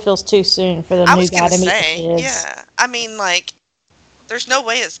 That still feels too soon for the I new was guy gonna to meet the say, kids. yeah. I mean, like, there's no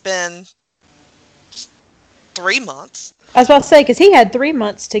way it's been 3 months. I was about to say, because he had 3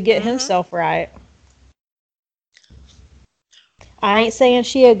 months to get Mm-hmm. himself right. I ain't saying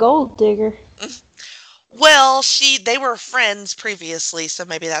she a gold digger. Well, they were friends previously, so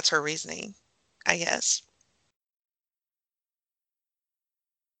maybe that's her reasoning, I guess.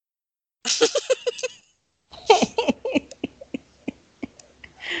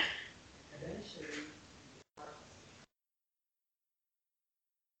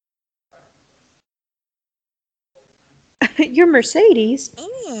 Your Mercedes.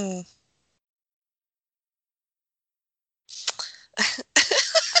 Mm.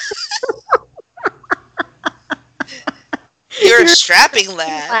 You're a You're strapping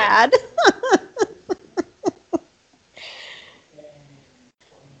lad. glad.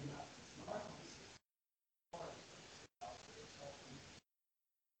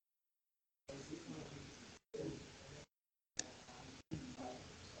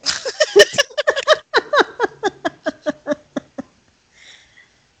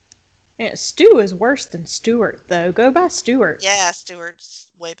 Yeah, Stu is worse than Stuart, though. Go by Stuart. Yeah,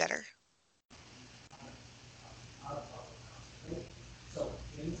 Stuart's way better.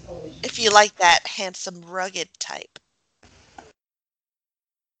 If you like that handsome, rugged type.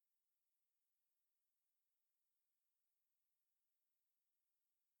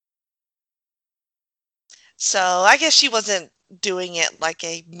 So I guess she wasn't doing it like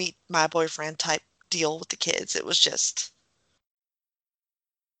a meet my boyfriend type deal with the kids. It was just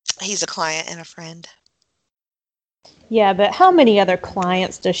he's a client and a friend. Yeah, but how many other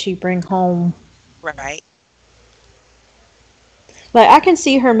clients does she bring home? Right. Like, I can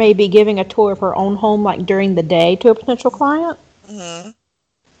see her maybe giving a tour of her own home, like during the day, to a potential client. Hmm.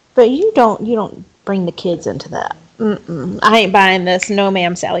 But you don't bring the kids into that. Mm-mm. I ain't buying this. No,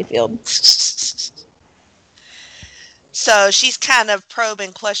 ma'am, Sally Field. So she's kind of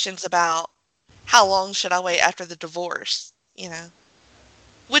probing questions about how long should I wait after the divorce,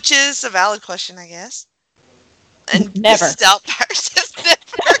 which is a valid question, I guess. And Never. Mrs. Doubtfire says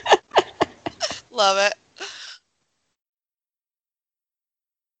never. Love it.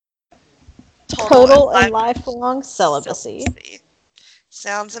 Total and Total and life lifelong celibacy. celibacy.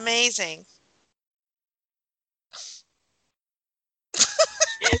 Sounds amazing.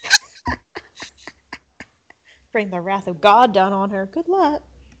 Bring the wrath of God down on her. Good luck.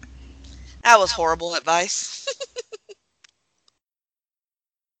 That was horrible advice.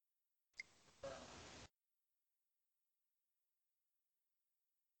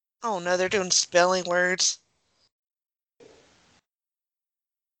 Oh no, they're doing spelling words.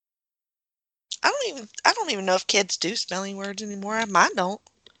 I don't even know if kids do spelling words anymore. Mine don't.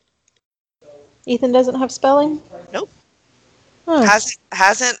 Ethan doesn't have spelling? Nope. Huh.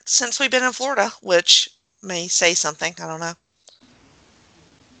 Hasn't since we've been in Florida, which may say something. I don't know.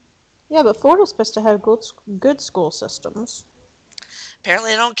 Yeah, but Florida's supposed to have good school systems.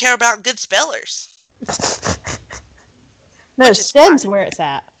 Apparently, they don't care about good spellers, No, which is fine. STEM's where it's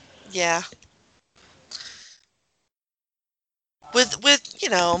at. Yeah, with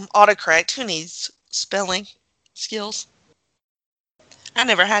autocorrect, who needs spelling skills? I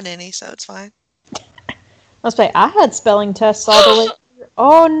never had any, so it's fine. Let's say I had spelling tests all the way through.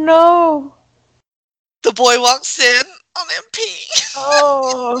 Oh no! The boy walks in on MP.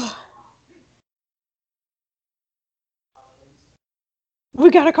 Oh, we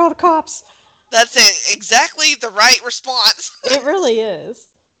gotta call the cops. That's it. Exactly the right response. It really is.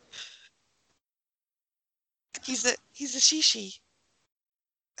 He's a shishi. Is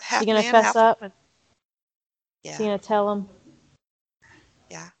he Half gonna man, fess half up? woman. Is he Yeah, gonna tell him?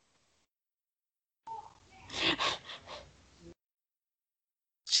 yeah.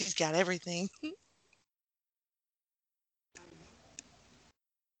 She's got everything.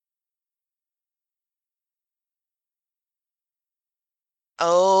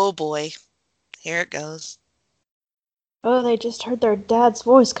 Oh boy. Here it goes. Oh, they just heard their dad's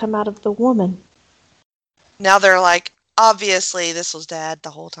voice come out of the woman. Now they're like, obviously this was dad the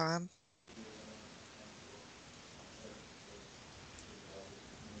whole time.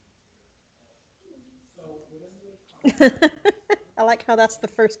 I like how that's the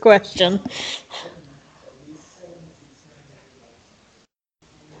first question.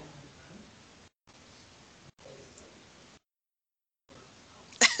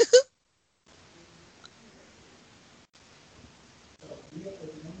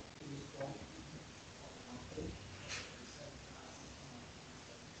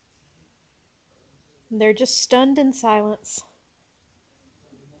 They're just stunned in silence.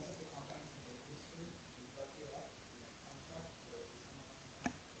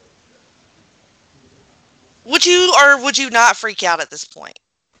 Would you or would you not freak out at this point?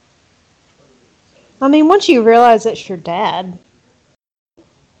 I mean, once you realize it's your dad,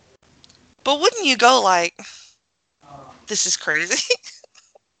 But wouldn't you go like, this is crazy?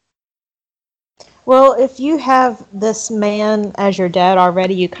 Well, if you have this man as your dad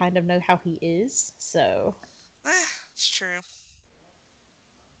already, you kind of know how he is. So, It's true.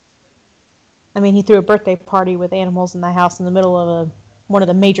 I mean, he threw a birthday party with animals in the house in the middle of one of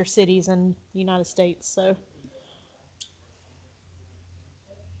the major cities in the United States. So,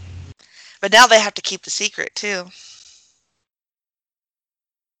 But now they have to keep the secret too.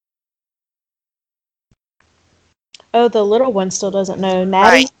 oh, the little one still doesn't know.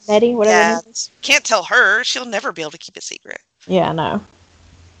 Right. Nettie, whatever her Yeah. name is. Can't tell her. She'll never be able to keep a secret. Yeah, no.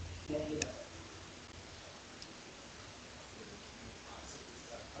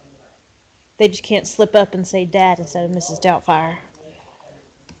 They just can't slip up and say dad instead of Mrs. Doubtfire.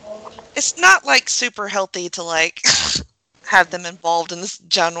 It's not like super healthy to like have them involved in this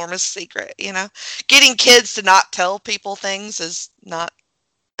ginormous secret, you know? Getting kids to not tell people things is not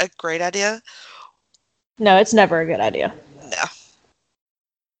a great idea. No, it's never a good idea. No.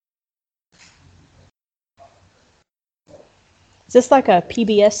 Is this like a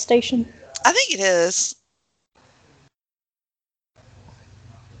PBS station? I think it is.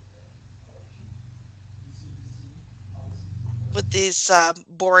 With these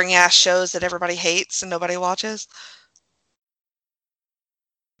boring ass shows that everybody hates and nobody watches.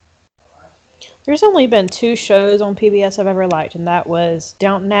 There's only been two shows on PBS I've ever liked, and that was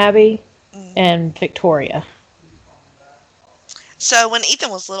Downton Abbey Mm. and Victoria. So when Ethan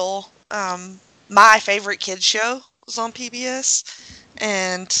was little, my favorite kids show was on PBS,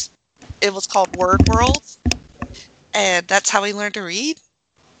 and it was called Word World, and that's how he learned to read.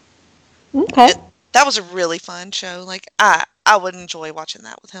 Okay. And that was a really fun show. Like I would enjoy watching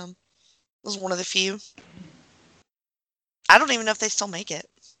that with him. It was one of the few. I don't even know if they still make it.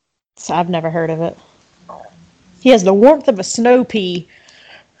 So I've never heard of it. He has the warmth of a snow pea.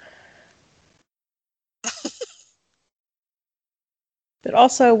 But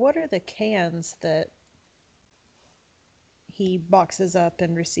also, what are the cans that he boxes up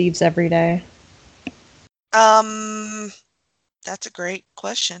and receives every day? Um, that's a great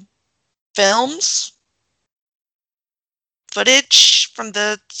question. Films, footage from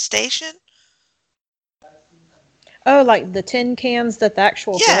the station. Oh, like the tin cans that the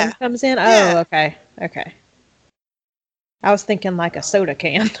actual film Yeah, comes in? Oh, yeah. okay. Okay. I was thinking like a soda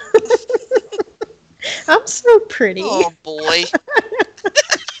can. I'm so pretty. Oh boy.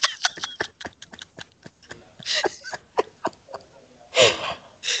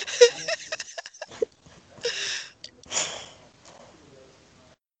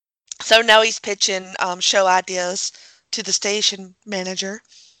 So now he's pitching show ideas to the station manager.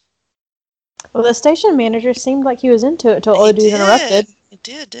 Well, the station manager seemed like he was into it till He Old Dude did. interrupted. He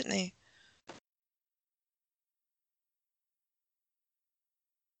did, didn't he?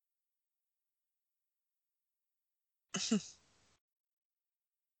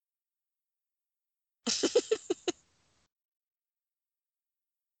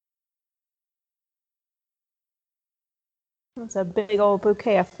 That's a big old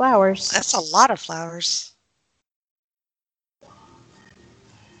bouquet of flowers. That's a lot of flowers.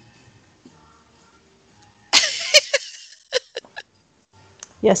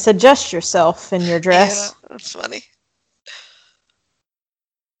 Yes, adjust yourself in your Yeah, dress. that's funny.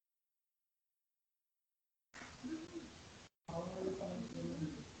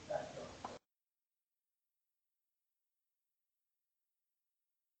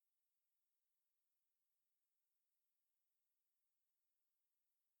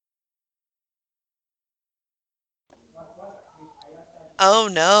 Oh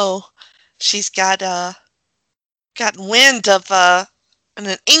no. She's got wind of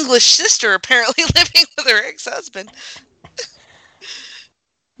an English sister apparently living with her ex-husband.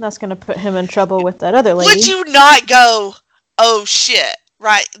 That's going to put him in trouble with that other Would lady. you not go, oh shit,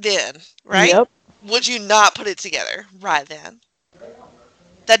 right then, right? Yep. Would you not put it together right then?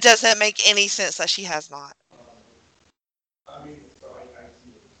 That doesn't make any sense that she has not.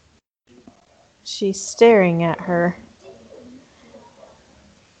 She's staring at her.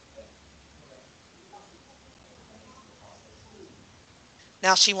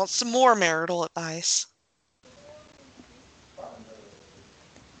 Now she wants some more marital advice.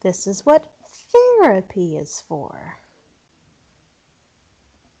 This is what therapy is for.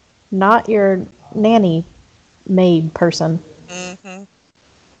 Not your nanny maid person. Mm-hmm.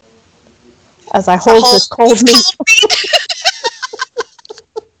 As I The hold whole this cold meat.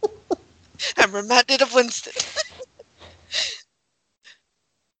 I'm reminded of Winston.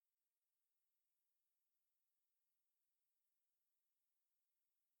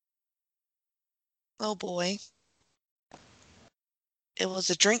 Oh boy. It was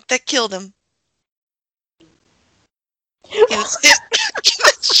a drink that killed him. He was hit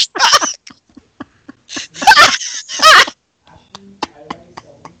with a shot.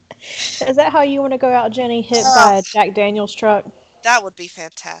 Is that how you want to go out, Jenny? Hit Oh, by a Jack Daniels truck? that would be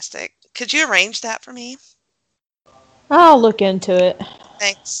fantastic. Could you arrange that for me? I'll look into it.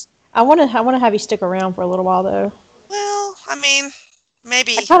 Thanks. I want to have you stick around for a little while though. Well, I mean, I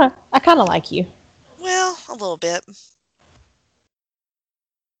maybe. kind of I kind of like you. Well, a little bit.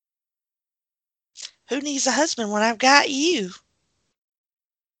 Who needs a husband when I've got you?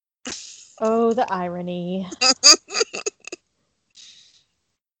 Oh, the irony.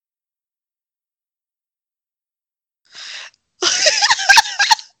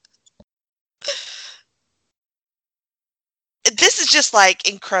 This is just like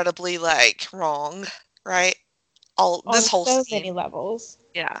incredibly like wrong, right? All this On whole so many scene. levels.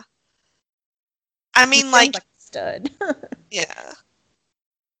 Yeah. I He mean, sounds like, like a stud. yeah.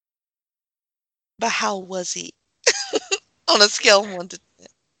 But how was he on a scale of 1 to 10?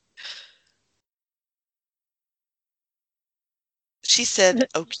 She said,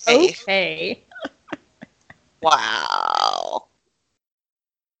 "Okay." Okay. Wow.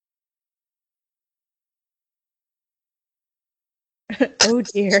 Oh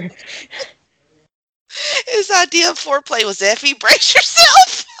dear. His idea of foreplay was Effie, brace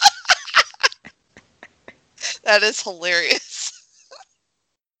yourself. That is hilarious.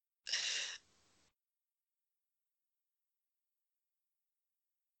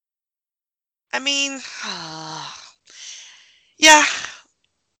 I mean, yeah.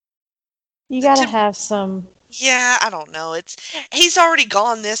 You gotta To, have some. yeah, I don't know. He's already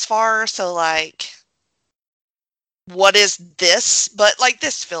gone this far, so like, what is this? But like,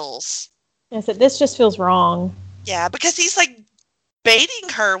 this feels, Is that this just feels wrong? yeah, because he's like baiting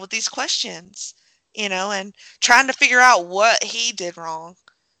her with these questions, and trying to figure out what he did wrong.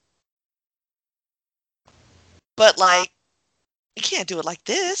 But like, you can't do it like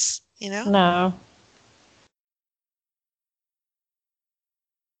this. No.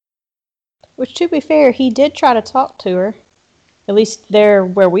 Which, to be fair, he did try to talk to her. At least there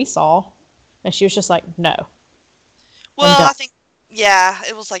where we saw, and she was just like, "No, I'm Well, done." I think, yeah,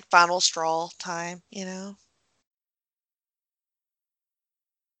 it was like final straw time.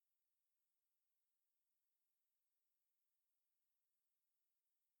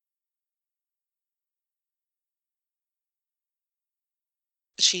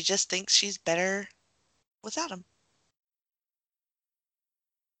 She just thinks she's better without him.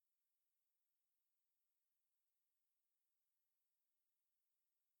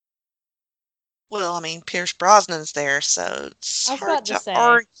 Well, I mean, Pierce Brosnan's there, so it's I was hard about to to say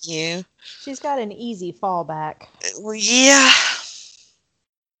argue. she's got an easy fallback. Well, yeah.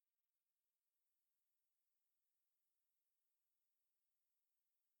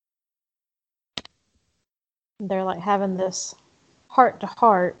 They're like having this heart to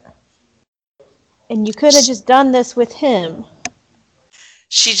heart, and you could have just done this with him.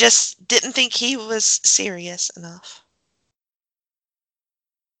 She just didn't think he was serious enough.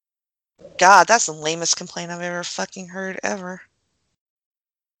 God, that's the lamest complaint I've ever fucking heard ever.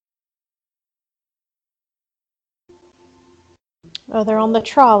 Oh, they're on the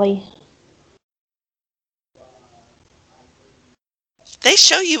trolley. They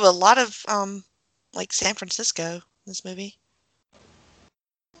show you a lot of like San Francisco in this movie.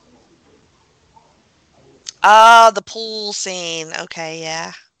 Ah, the pool scene. Okay,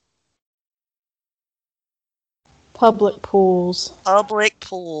 yeah. Public pools. Public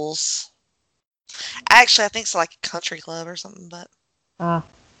pools. Actually, I think it's like a country club or something, but Ah.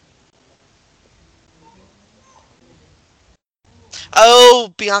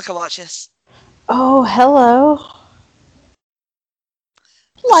 oh, Bianca watches. Oh, hello.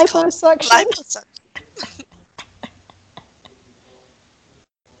 It's called Liposuction. liposuction.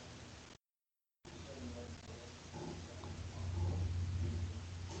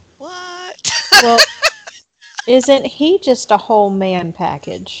 What? Well, isn't he just a whole man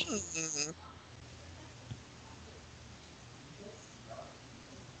package? Mm-mm.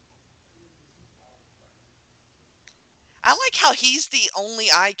 I like how he's the only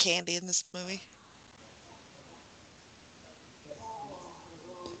eye candy in this movie.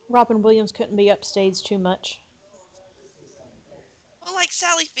 Robin Williams couldn't be upstaged too much. Well, like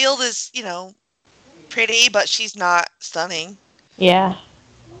Sally Field is pretty, but she's not stunning. Yeah.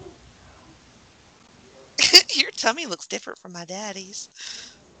 Your tummy looks different from my daddy's.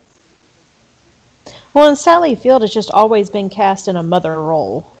 Well, and Sally Field has just always been cast in a mother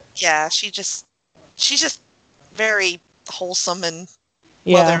role. Yeah, she's just very wholesome and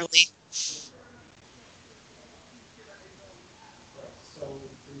Yeah. motherly.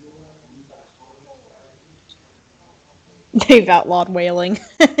 They've outlawed whaling.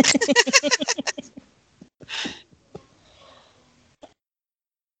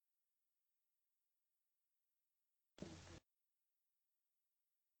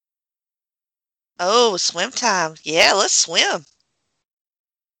 Oh, swim time. Yeah, let's swim.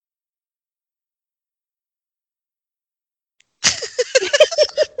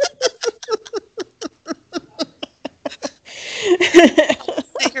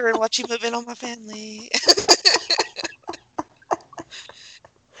 Sit here and watch you move in on my family.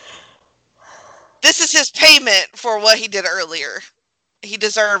 This is his payment for what he did earlier. He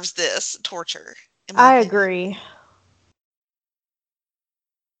deserves this torture, in my I opinion. agree.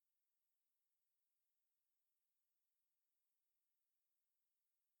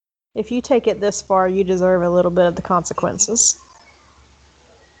 If you take it this far, you deserve a little bit of the Hmm. consequences.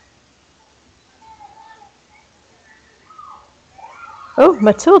 Oh,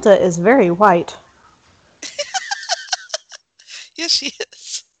 Matilda is very white. Yes, she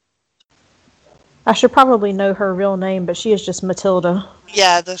is. I should probably know her real name, but she is just Matilda.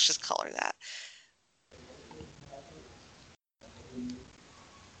 Yeah, let's just call her that.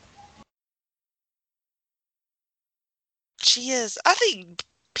 She is. I think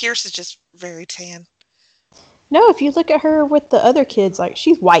Pierce is just very tan. No, if you look at her with the other kids, like,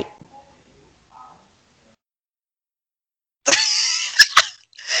 she's white.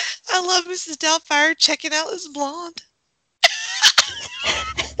 I love Mrs. Doubtfire checking out this blonde.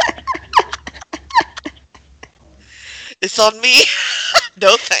 It's on me.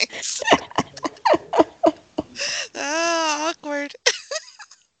 No thanks. Ah, awkward.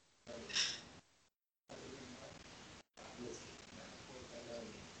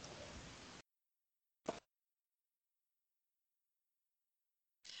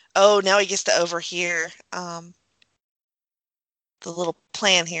 Oh, now he gets to overhear the little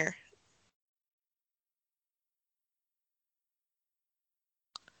plan here.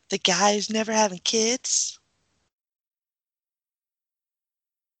 The guy who's never having kids.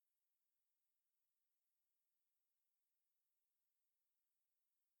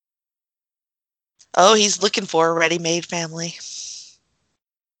 Oh, he's looking for a ready-made family.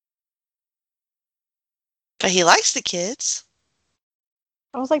 But he likes the kids.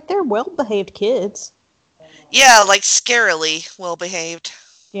 I was like, they're well behaved kids. Yeah, like scarily well behaved.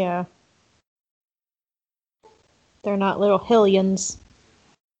 Yeah, they're not little hellions.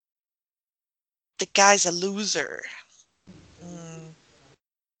 The guy's a loser. Mm.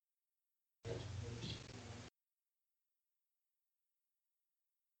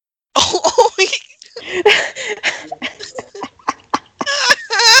 Oh,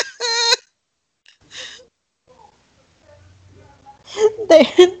 They're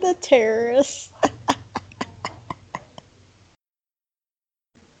the terrorists.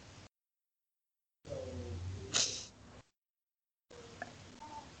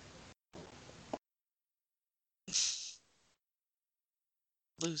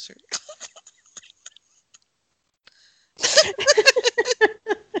 loser.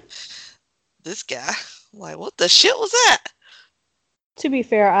 This guy. Like, what the shit was that? To be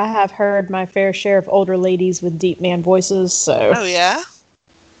fair, I have heard my fair share of older ladies with deep man voices, so. Oh, yeah?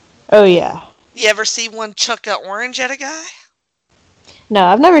 Oh, yeah. You ever see one chuck an orange at a guy? No,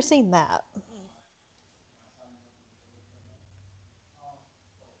 I've never seen that. Mm.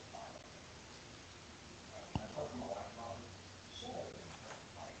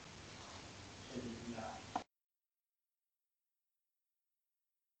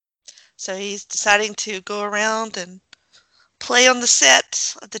 So he's deciding to go around and play on the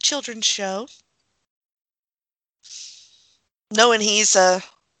set of the children's show, knowing he's a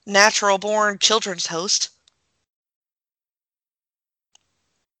natural born children's host.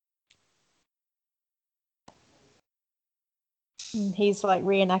 And he's like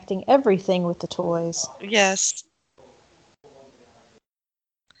reenacting everything with the toys. Yes.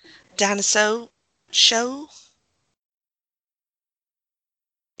 Dinosaur show?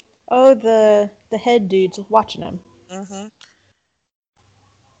 Oh, the head dude's watching him. Mm-hmm.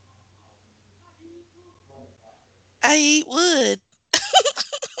 I eat wood.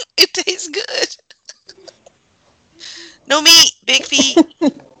 It tastes good. No meat, big feet.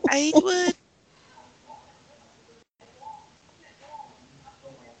 I eat wood.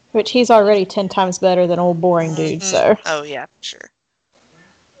 Which he's already 10 times better than old boring dude, Mm-hmm. so. Oh, yeah, sure.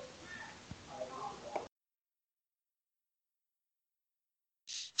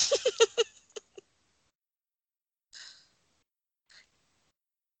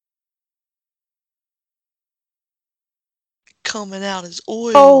 Coming out as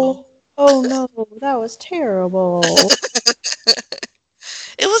oil. Oh, oh no, that was terrible.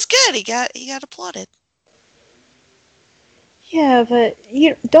 It was good. He got applauded. Yeah, but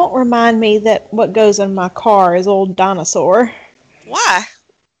you don't remind me that what goes in my car is old dinosaur. Why?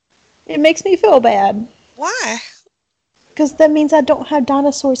 It makes me feel bad. Why? Because that means I don't have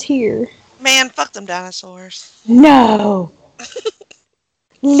dinosaurs here. Man, fuck them dinosaurs. No,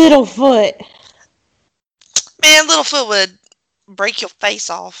 Littlefoot. Man, Littlefoot would break your face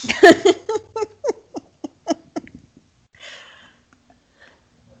off.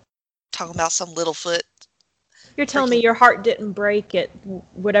 Talking about some Littlefoot. You're telling me Freaking. your heart didn't break at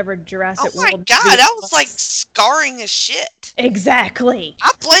whatever Oh Jurassic my World movie god, it that was like was? scarring as shit. Exactly.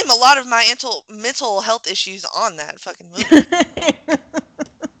 I blame a lot of my mental health issues on that fucking movie.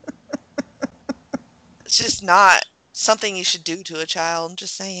 It's just not something you should do to a child. I'm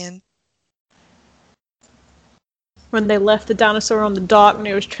just saying. When they left the dinosaur on the dock and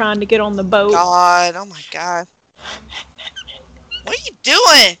he was trying to get on the boat. God, oh my god. What are you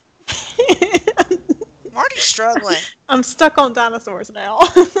doing? I'm already struggling. I'm stuck on dinosaurs now.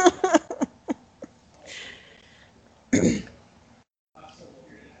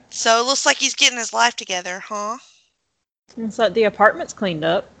 So it looks like he's getting his life together, huh? It's like the apartment's cleaned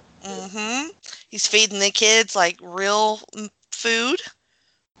up. Mm-hmm. He's feeding the kids like real food.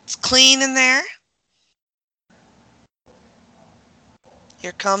 It's clean in there.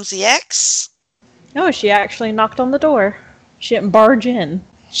 Here comes the ex. Oh, she actually knocked on the door. She didn't barge in.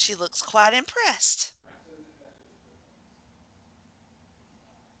 She looks quite impressed.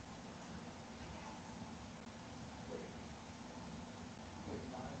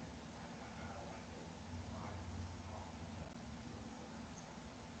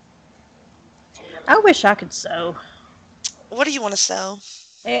 I wish I could sew. What do you want to sew?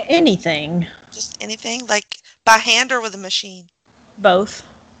 Anything. Just anything? Like by hand or with a machine? Both.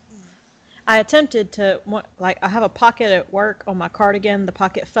 Hmm. I attempted to, I have a pocket at work on my cardigan. The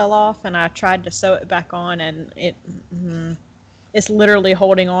pocket fell off, and I tried to sew it back on, and it's literally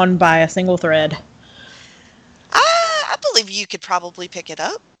holding on by a single thread. I believe you could probably pick it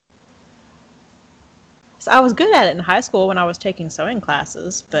up. So I was good at it in high school when I was taking sewing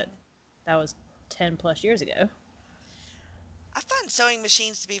classes, but Hmm. that was 10 plus years ago. I find sewing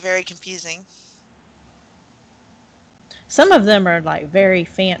machines to be very confusing. Some of them are like very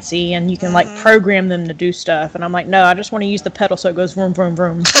fancy, and you can like Mm-hmm. program them to do stuff. And I'm like, no, I just want to use the pedal so it goes vroom, vroom,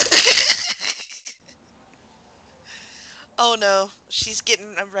 vroom. Oh no, she's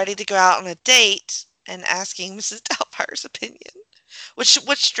getting ready to go out on a date and asking Mrs. Doubtfire's opinion.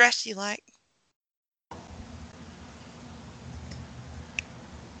 Which dress do you like?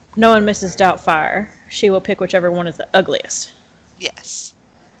 Knowing Mrs. Doubtfire, she will pick whichever one is the ugliest. Yes.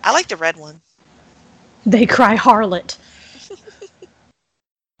 I like the red one. They cry harlot.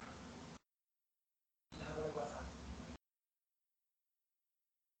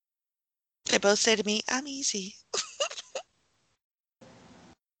 They both say to me, I'm easy.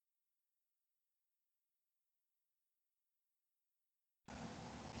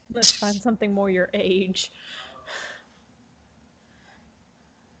 Let's find something more your age.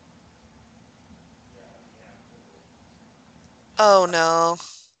 Oh no.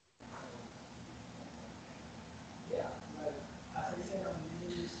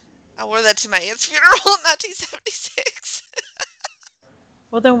 I wore that to my aunt's funeral in 1976.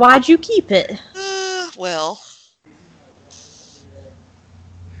 Well, then why'd you keep it? Well.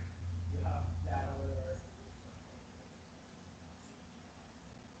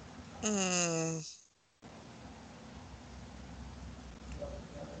 Mm,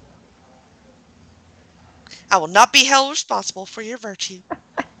 I will not be held responsible for your virtue.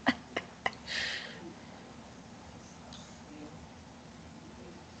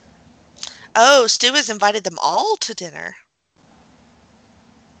 Oh, Stu has invited them all to dinner.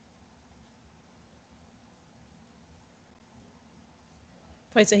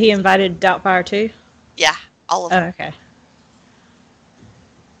 Wait, so he invited Doubtfire too? Yeah, all of Oh, them. okay.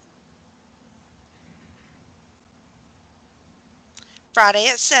 Friday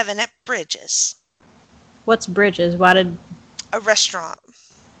at 7 at Bridges, What's Bridges? Why did a restaurant.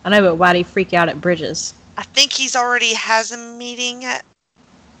 I know, but why did he freak out at Bridges? I think he's already has a meeting at.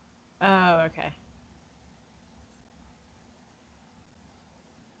 Oh, okay.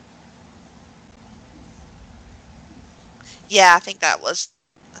 Yeah, I think that was.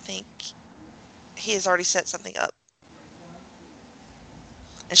 I think he has already set something up.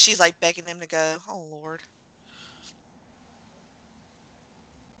 And she's like begging him to go. Oh, Lord.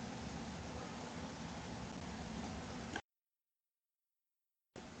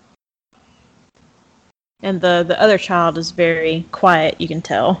 And the other child is very quiet, you can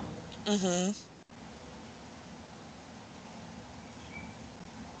tell. Mm-hmm.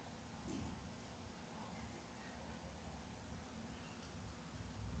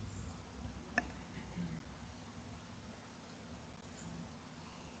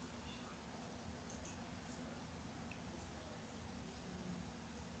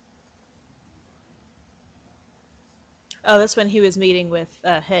 Oh, that's when he was meeting with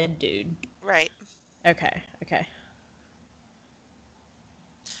a head dude. Right. Okay, okay.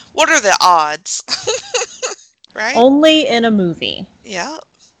 What are the odds? Right? Only in a movie. Yeah.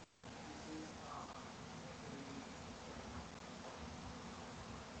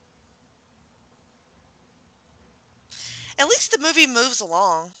 At least the movie moves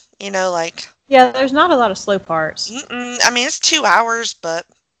along. Like, Yeah, there's not a lot of slow parts. I mean, it's 2 hours, but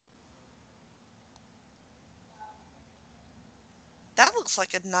that looks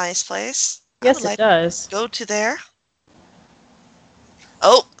like a nice place. I would Yes, it like to does. go to there.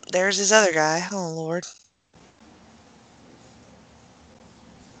 Oh, there's his other guy. Oh, Lord.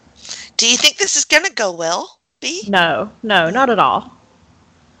 Do you think this is going to go well, B? No, no, Mm. not at all.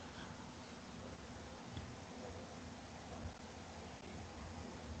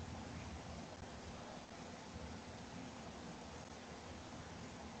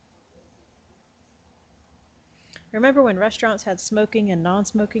 Remember when restaurants had smoking and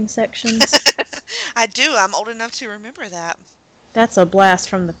non-smoking sections? I do. I'm old enough to remember that. That's a blast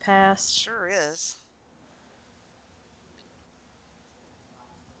from the past. Sure is.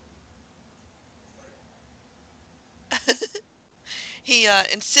 He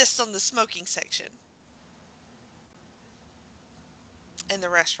insists on the smoking section in the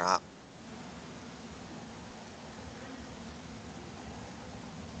restaurant.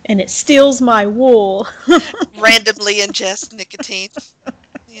 And it steals my wool. Randomly ingest nicotine.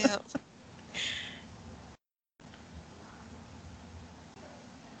 Yeah.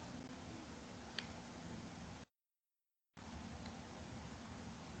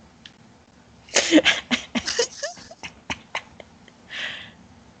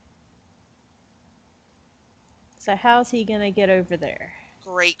 So how's he gonna get over there?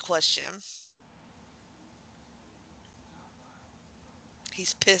 Great question.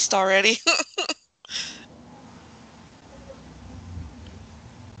 He's pissed already.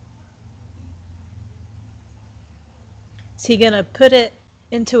 Is he gonna put it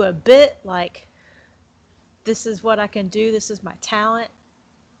into a bit like, this is what I can do, this is my talent?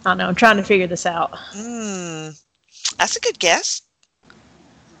 I don't know, I'm trying to figure this out. Hmm. That's a good guess.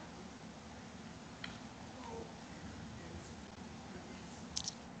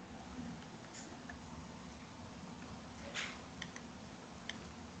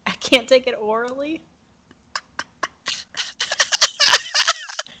 I can't take it orally.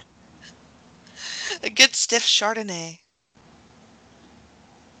 A good stiff Chardonnay.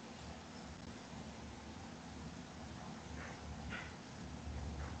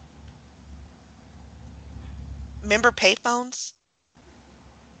 Remember payphones?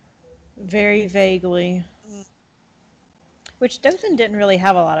 Very vaguely. Mm, Which Dothan didn't really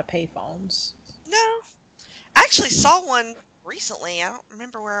have a lot of payphones. no. I actually saw one recently. I don't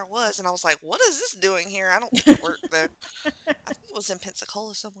remember where it was, and I was like, what is this doing here? I don't work there. I think it was in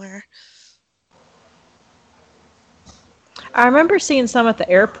Pensacola somewhere. I remember seeing some at the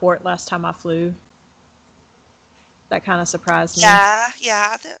airport last time I flew. That kind of surprised me. Yeah, yeah.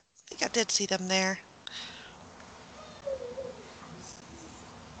 I think I did see them there.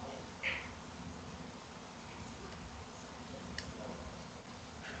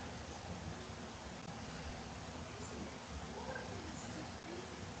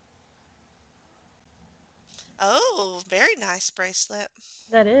 Oh, very nice bracelet.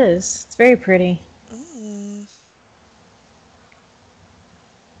 That is. It's very pretty. Mm.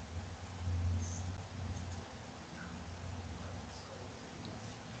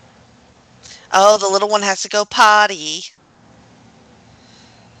 Oh, the little one has to go potty.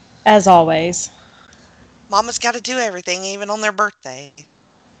 As always. Mama's got to do everything, even on their birthday.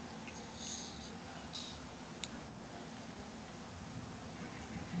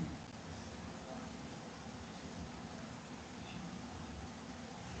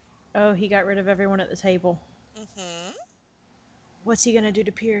 Oh, he got rid of everyone at the table. Mm-hmm. What's he gonna do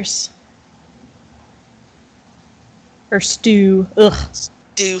to Pierce? Or Stu? Ugh.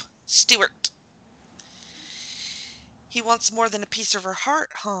 Stuart. He wants more than a piece of her heart,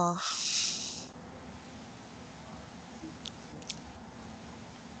 huh?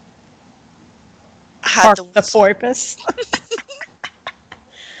 I had Hark to the whistle. porpoise.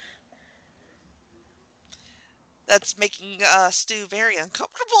 That's making Stu very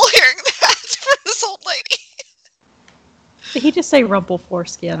uncomfortable hearing that from this old lady. Did he just say rumple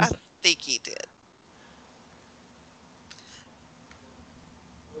foreskin? I think he did.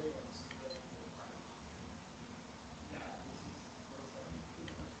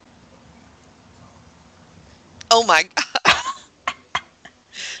 Oh my god.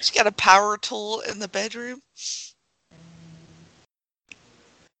 She got a power tool in the bedroom.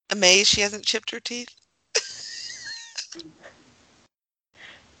 Amazed she hasn't chipped her teeth.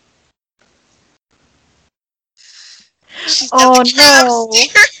 she's got Oh the cat no.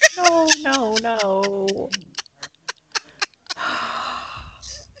 upstairs. No.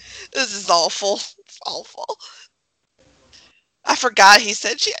 This is awful. It's awful. I forgot he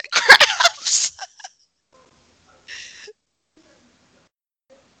said she had crabs.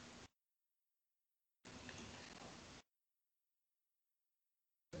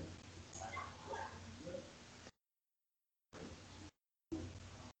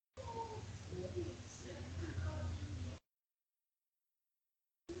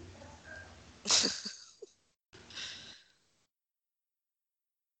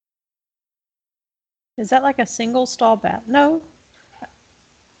 Is that like a single stall bath? No.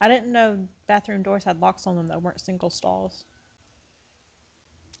 I didn't know bathroom doors had locks on them that weren't single stalls.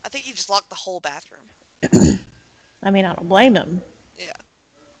 I think he just locked the whole bathroom. I mean, I don't blame him. Yeah.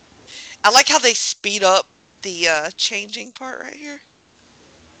 I like how they speed up the changing part right here.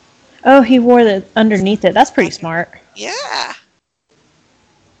 Oh, he wore the underneath it. That's pretty Under. smart. Yeah.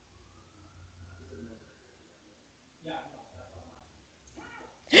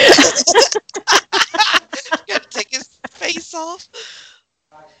 Gotta take his face off.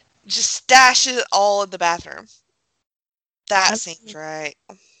 Just stash it all in the bathroom. That I, seems right.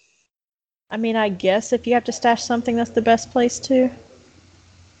 I mean, I guess if you have to stash something, that's the best place to.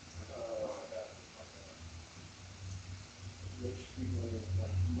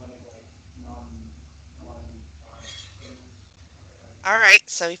 All right,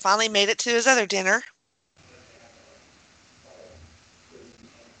 so he finally made it to his other dinner.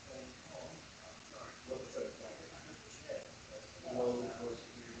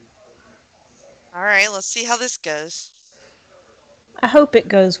 All right, let's see how this goes. I hope it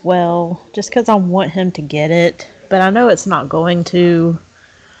goes well, just because I want him to get it, but I know it's not going to.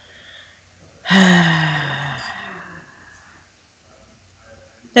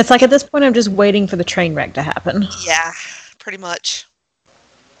 It's like at this point, I'm just waiting for the train wreck to happen. Yeah, pretty much.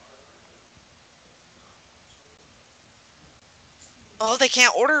 Oh, they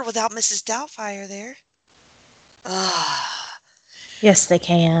can't order without Mrs. Doubtfire there. Ah. Yes, they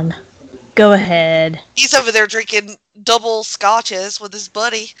can. Go ahead. He's over there drinking double scotches with his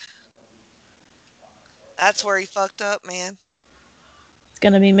buddy. That's where he fucked up, man. It's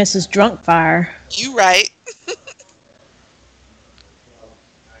going to be Mrs. Drunkfire. You right.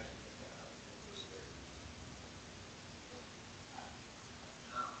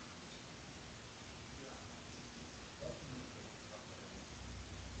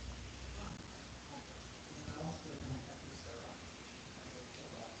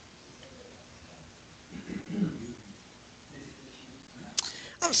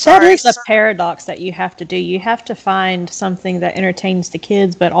 I'm That sorry. is a paradox that you have to do. You have to find something that entertains the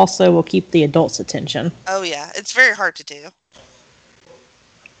kids, but also will keep the adults' attention. Oh, yeah. It's very hard to do.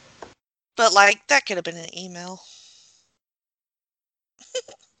 But, like, that could have been an email.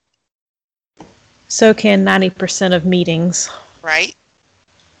 So can 90% of meetings. Right?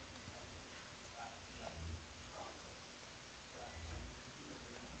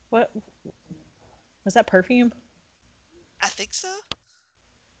 What? Was that perfume? I think so.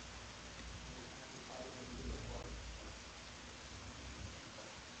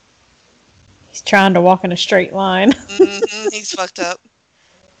 He's trying to walk in a straight line. He's fucked up.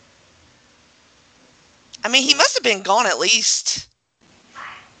 I mean, he must have been gone at least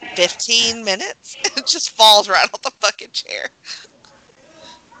 15 minutes. It just falls right off the fucking chair.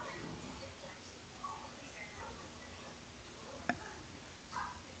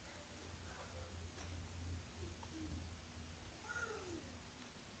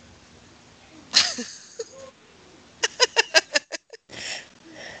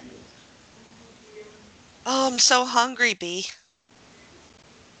 Oh, I'm so hungry, B.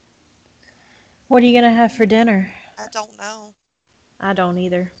 What are you going to have for dinner? I don't know. I don't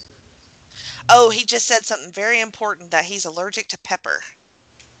either. Oh, he just said something very important, that he's allergic to pepper.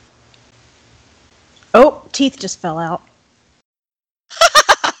 Oh, teeth just fell out.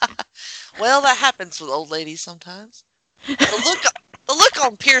 Well, that happens with old ladies sometimes. The look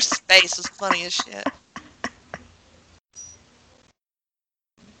on Pierce's face was funny as shit.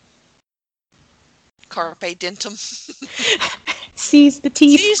 Carpe dentum. Seize the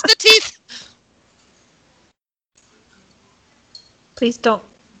teeth. Seize the teeth. Please don't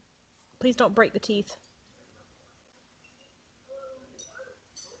break the teeth.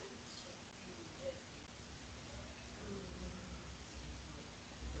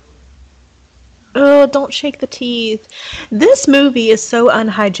 Oh, don't shake the teeth. This movie is so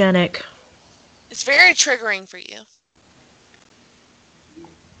unhygienic. It's very triggering for you.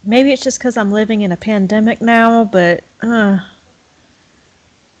 Maybe it's just because I'm living in a pandemic now, but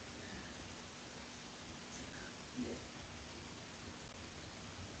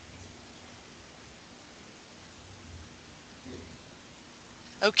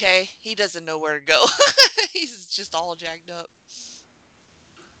Okay, he doesn't know where to go. He's just all jacked up.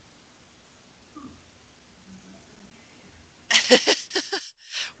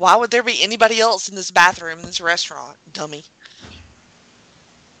 Why would there be anybody else in this bathroom in this restaurant, dummy?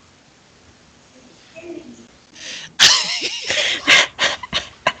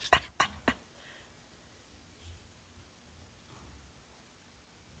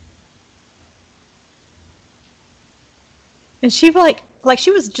 And she like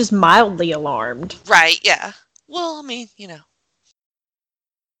she was just mildly alarmed. Right, yeah. Well, I mean,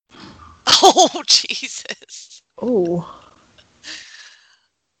 Oh, Jesus. Oh.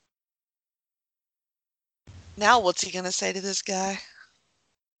 Now what's he going to say to this guy?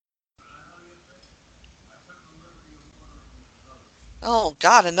 Oh,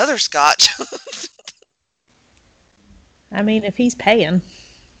 God, another scotch. I mean, if he's paying.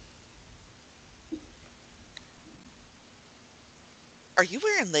 Are you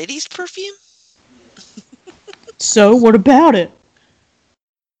wearing ladies' perfume? So what about it?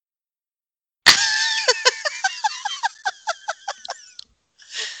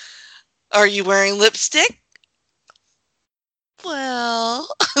 Are you wearing lipstick? Well,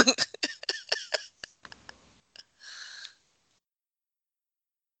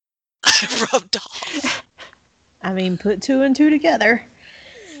 rubbed off. I mean, put two and two together.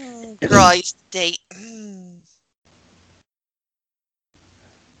 Girl, I used to date.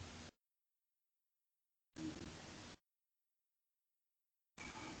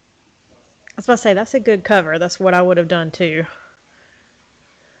 I was about to say, that's a good cover. That's what I would have done too.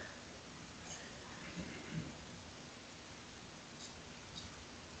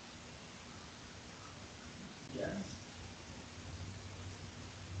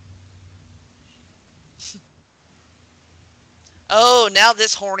 Oh, now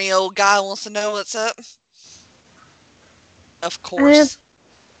this horny old guy wants to know what's up. Of And course.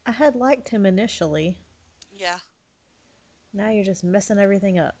 I had liked him initially. Yeah. Now you're just messing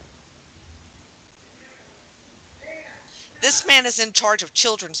everything up. This man is in charge of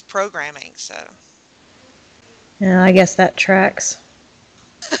children's programming, so. Yeah, I guess that tracks.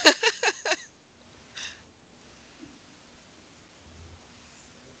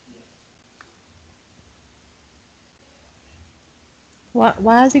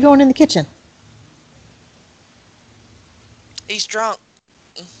 Why is he going in the kitchen? He's drunk.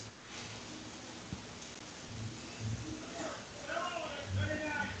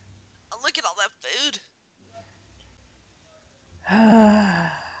 Oh, look at all that food.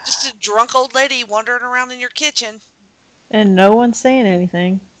 Just a drunk old lady wandering around in your kitchen. And no one's saying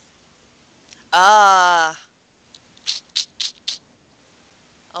anything. Ah.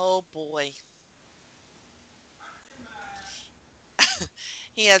 Oh boy.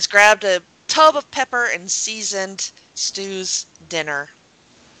 He has grabbed a tub of pepper and seasoned Stew's dinner.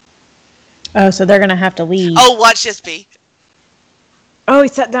 Oh, so they're gonna have to leave. Oh, watch this be. Oh, he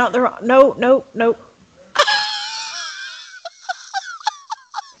sat down. There. No, no, no.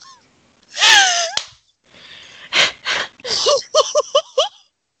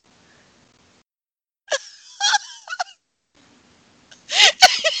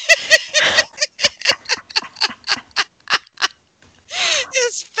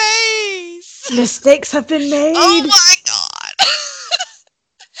 His face. Mistakes have been Oh made. my god.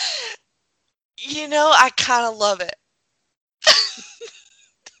 I kind of love it.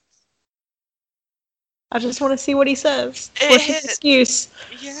 I just want to see what he says. It What's his hit. excuse?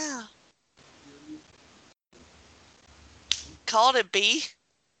 Yeah. Called it B.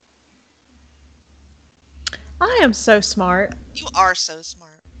 I am so smart. You are so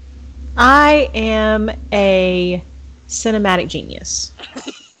smart. I am a cinematic genius.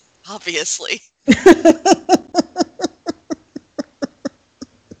 Obviously.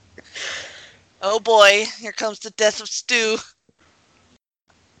 Oh boy, here comes the death of Stew.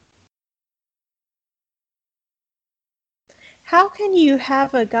 How can you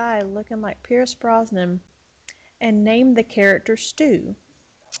have a guy looking like Pierce Brosnan and name the character Stu?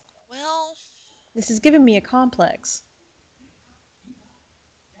 Well, This is giving me a complex.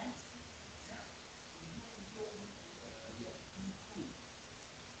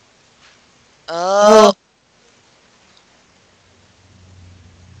 oh,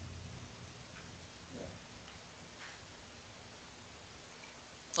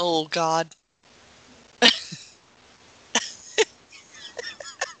 oh god.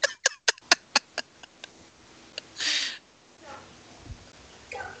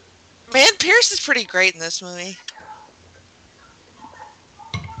 Man, Pierce is pretty great in this movie.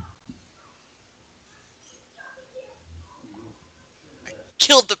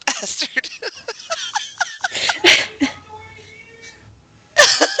 Killed the bastard.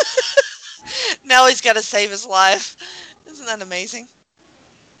 he's got to save his life. Isn't that amazing?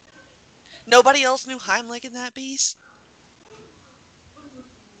 Nobody else knew Heimlich in that piece?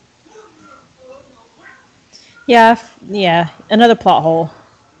 Yeah, yeah. Another plot hole.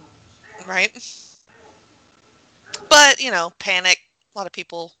 Right? But, panic. A lot of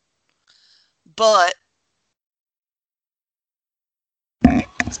people. But,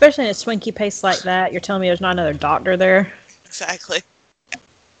 Especially in a swanky pace like that. You're telling me there's not another doctor there? exactly.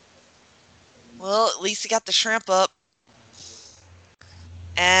 Well, at least he got the shrimp up.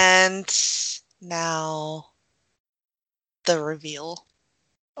 And now the reveal.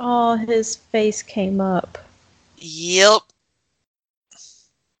 Oh, his face came up. Yep.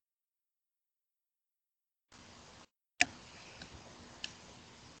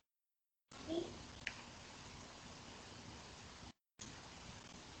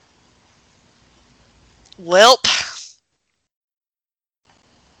 Welp.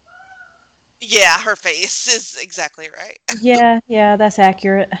 Yeah, her face is exactly right. Yeah, that's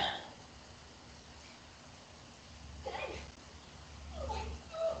accurate.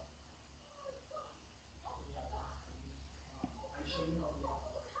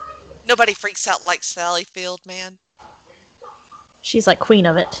 Nobody freaks out like Sally Field, man. She's like queen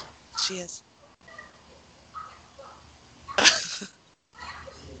of it. She is.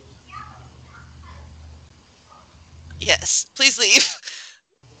 Yes, please leave.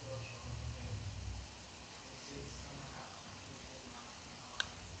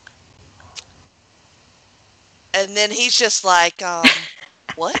 And then he's just like,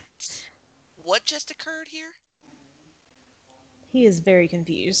 what? What just occurred here? He is very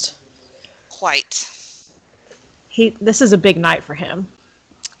confused. Quite. This is a big night for him.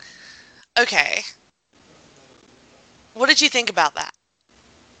 Okay. What did you think about that?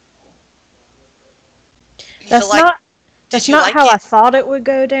 You feel That's like, not did that's you not like how it? I thought it would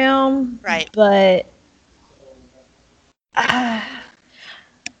go down. Right. But uh,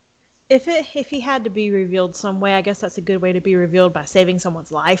 if he had to be revealed some way, I guess that's a good way to be revealed by saving someone's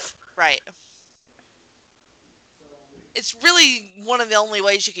life. Right. It's really one of the only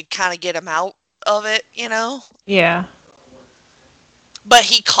ways you could kind of get him out of it, Yeah. But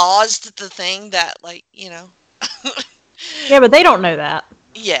he caused the thing that, like, Yeah, but they don't know that.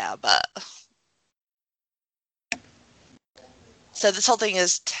 yeah, but. So this whole thing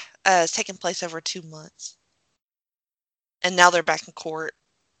is taking place over 2 months. And now they're back in court.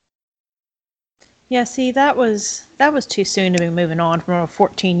 Yeah, see, that was too soon to be moving on from a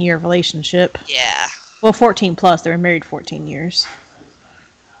 14-year relationship. Yeah. Well, 14 plus. They were married 14 years.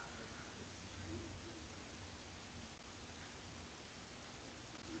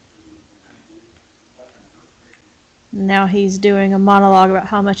 Now he's doing a monologue about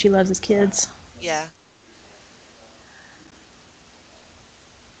how much he loves his kids. Yeah.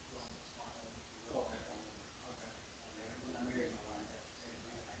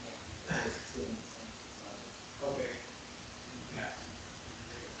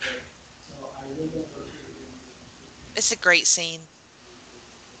 It's a great scene.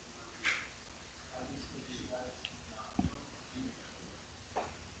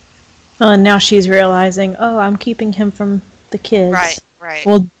 Oh, and now she's realizing, oh, I'm keeping him from the Right, kids. right.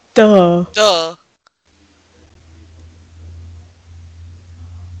 Well, duh. Duh.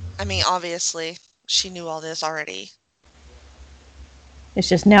 I mean, obviously, she knew all this already. It's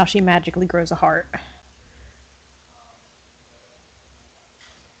just now she magically grows a heart.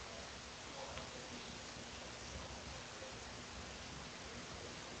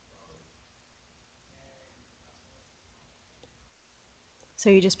 So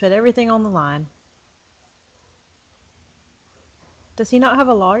you just put everything on the line. Does he not have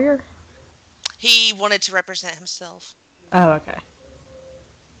a lawyer? He wanted to represent himself. Oh, okay.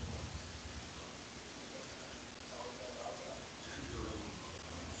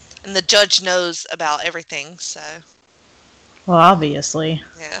 And the judge knows about everything, so. Well, obviously.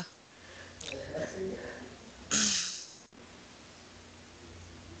 Yeah.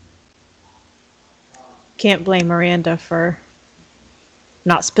 Can't blame Miranda for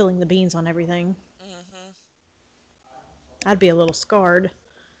not spilling the beans on everything. Mm-hmm. I'd be a little scarred.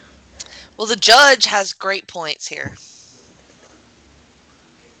 Well, the judge has great points here.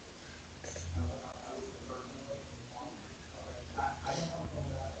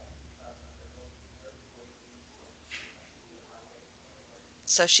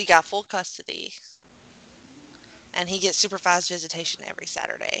 So she got full custody. And he gets supervised visitation every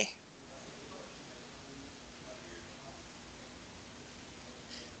Saturday.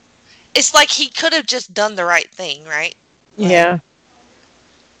 It's like he could have just done the right thing, right? Like, Yeah.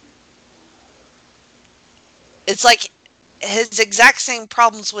 it's like his exact same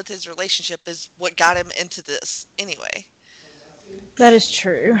problems with his relationship is what got him into this anyway. That is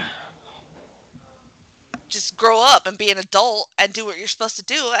true. Just grow up and be an adult and do what you're supposed to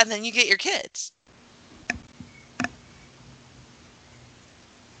do, and then you get your kids.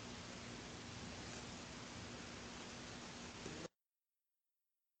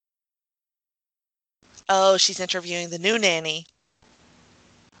 Oh, she's interviewing the new nanny,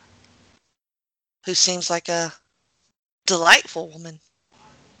 who seems like a delightful woman.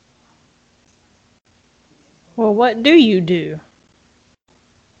 Well, what do you do?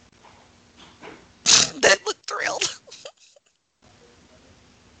 That looked thrilled.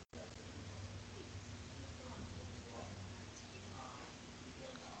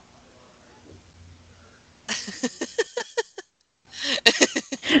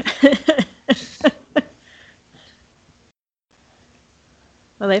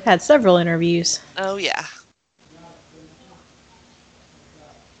 Well, they've had several interviews. Oh, yeah.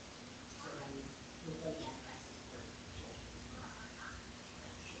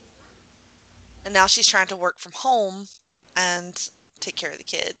 And now she's trying to work from home and take care of the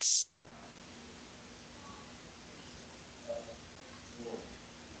kids.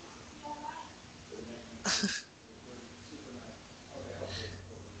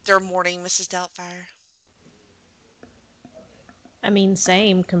 They're mourning Mrs. Doubtfire. I mean,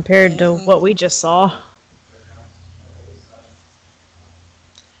 same compared to Mm-hmm. what we just saw.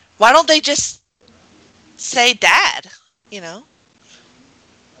 Why don't they just say dad? You know?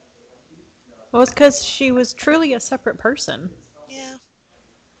 Well, it's because she was truly a separate person. Yeah.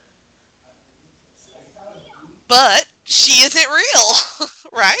 But she isn't real,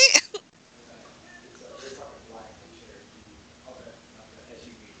 right?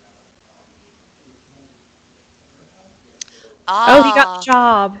 Oh, he got the Ah,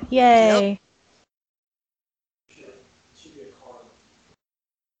 job. yep. Yay.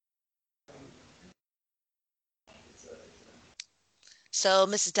 So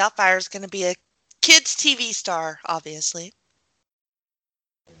Mrs. Doubtfire is going to be a kids' TV star, obviously.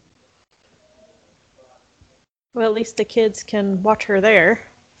 Well, at least the kids can watch her there.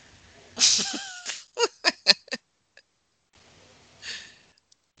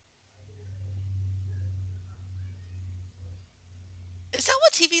 Is that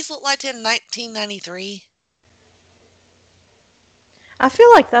what TVs looked like in 1993? I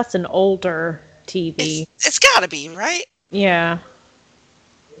feel like that's an older It's TV. it's got to be, right? Yeah.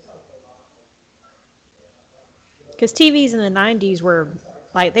 Because TVs in the 90s were,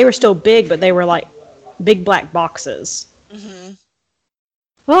 like, they were still big, but they were, like, big black boxes. Mm-hmm.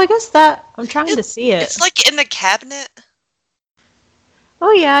 Well, I guess that, I'm trying It, to see it. it's like in the cabinet.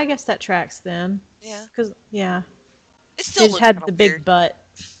 Oh, yeah, I guess that tracks then. Yeah. Because, yeah. It It still just looks had kind the of big weird. butt.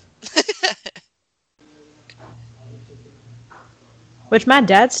 Which my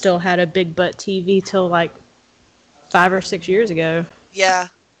dad still had a big butt TV till, like, 5 or 6 years ago. Yeah.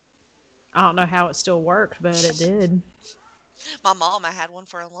 I don't know how it still worked, but it did. My mom, I had one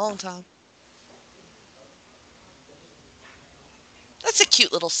for a long time. That's a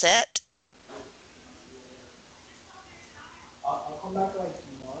cute little set.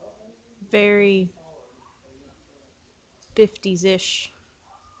 Very 50s-ish.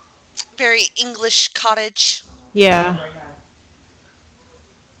 Very English cottage. Yeah.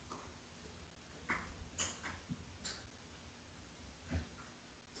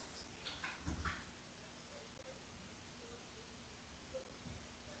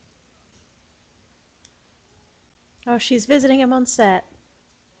 Oh, she's visiting him on set.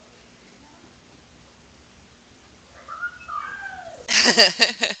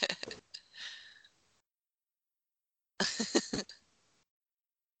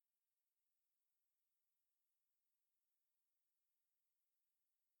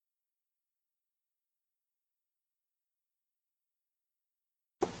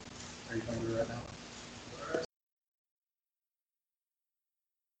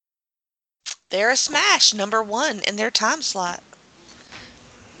 They're a smash, #1 in their time slot.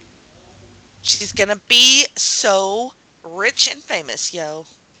 She's gonna be so rich and famous, yo.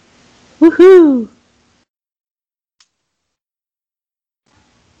 Woohoo!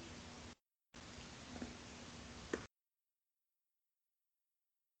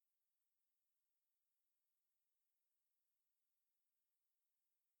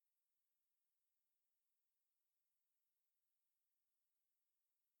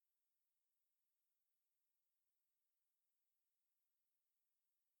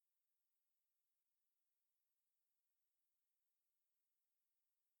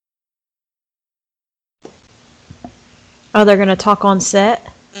 Oh, they're gonna talk on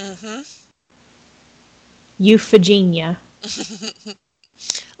set? Mm-hmm. Euphegenia. A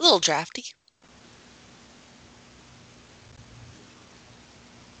little drafty.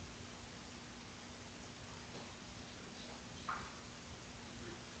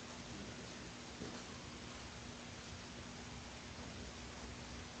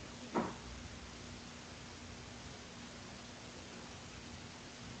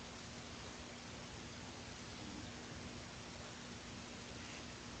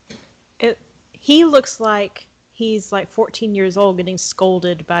 It, he looks like he's like 14 years old getting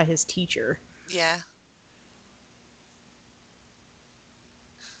scolded by his teacher. Yeah.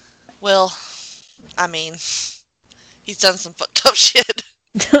 Well, I mean, he's done some fucked up shit.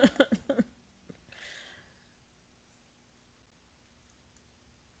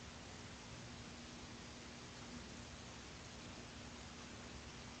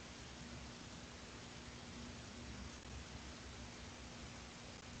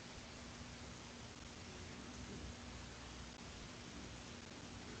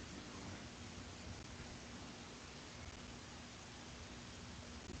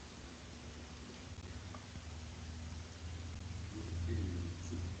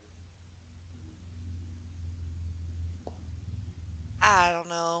 I don't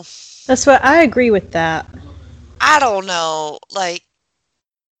know. That's what I agree with that. I don't know. Like,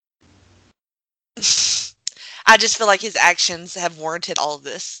 I just feel like his actions have warranted all of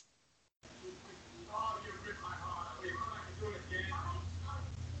this.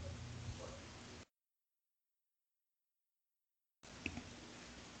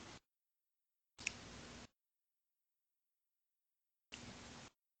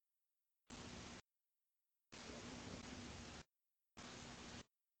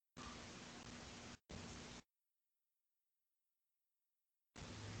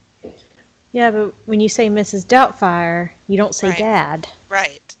 Yeah, but when you say Mrs. Doubtfire, you don't say Right. Dad.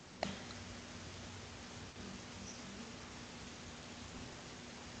 Right.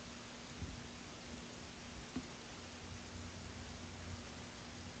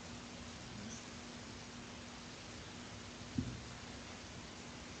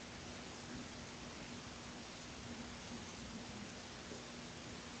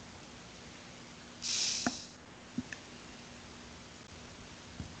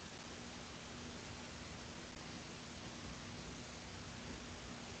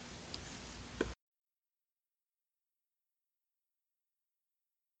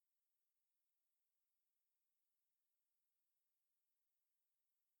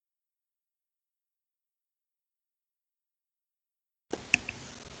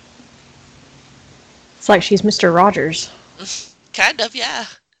 It's like she's Mr. Rogers. Kind of, yeah.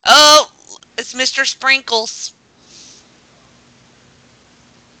 Oh, it's Mr. Sprinkles.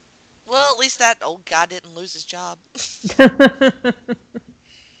 Well, at least that old guy didn't lose his job.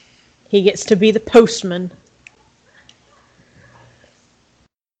 He gets to be the postman.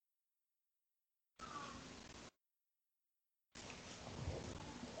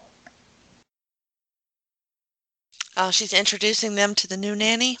 Oh, she's introducing them to the new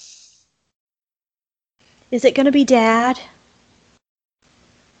nanny. Is it going to be Dad?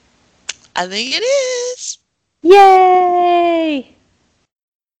 I think it is. Yay!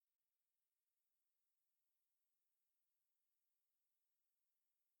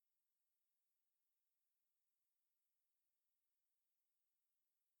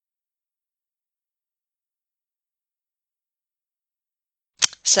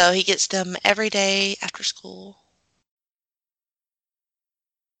 So he gets them every day after school.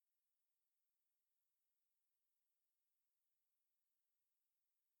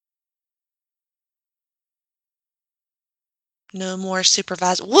 No more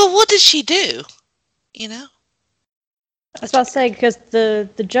supervised. Well, what did she do? You know? I was about to say, because the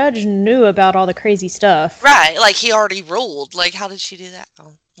judge knew about all the crazy stuff. Right. Like he already ruled. Like, how did she do that?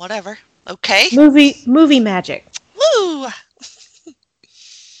 Oh, whatever. Okay. Movie magic. Woo! Of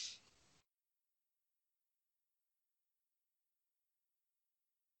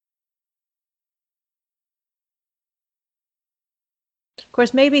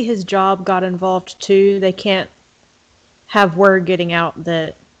course, maybe his job got involved too. They can't have word getting out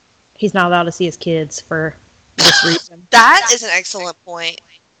that he's not allowed to see his kids for this reason. That is an excellent point.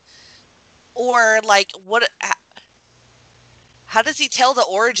 Or, like, what. How does he tell the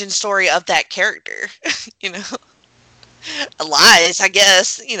origin story of that character? you know? Lies, I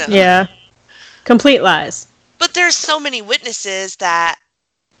guess, you know. Yeah. Complete lies. But there's so many witnesses that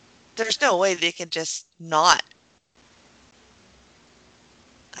there's no way they can just not.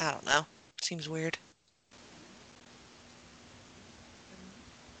 I don't know. Seems weird.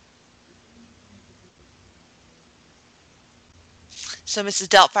 So Mrs.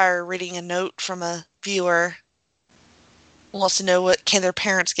 Doubtfire reading a note from a viewer. Wants to know what can their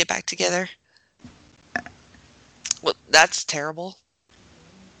parents get back together. Well, that's terrible.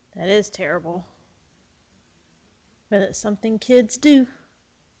 That is terrible. But it's something kids do.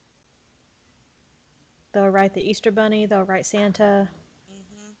 They'll write the Easter Bunny, they'll write Santa.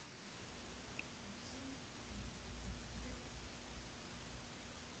 Mm-hmm.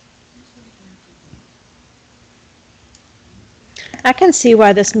 I can see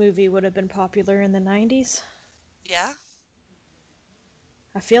why this movie would have been popular in the 90s. Yeah.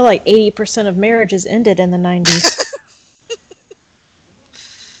 I feel like 80% of marriages ended in the 90s.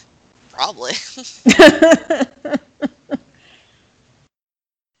 Probably.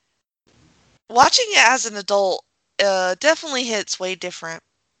 Watching it as an adult definitely hits way different.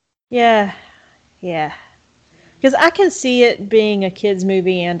 Yeah. Because I can see it being a kids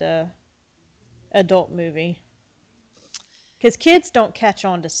movie and a adult movie. Because kids don't catch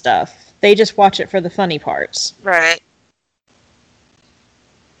on to stuff. They just watch it for the funny parts. Right.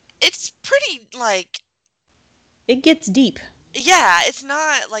 It's pretty, like... It gets deep. Yeah, it's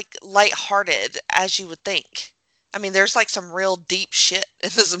not, like, lighthearted as you would think. I mean, there's, like, some real deep shit in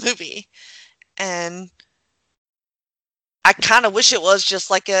this movie. And I kind of wish it was just,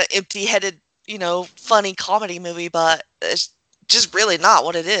 like, a empty-headed, funny comedy movie, but it's just really not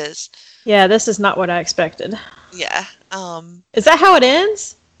what it is. Yeah, this is not what I expected. Yeah. Is that how it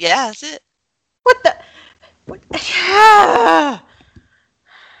ends? Yeah, that's it. What the? What? Ah!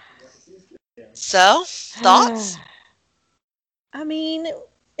 So, thoughts? I mean,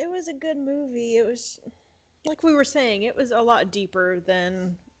 it was a good movie. It was, like we were saying, it was a lot deeper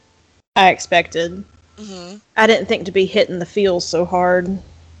than I expected. Mm-hmm. I didn't think to be hitting the feels so hard. A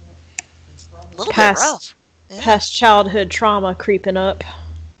little bit rough. Yeah. Past childhood trauma creeping up.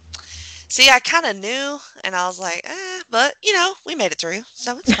 See, I kind of knew, and I was like, but, we made it through,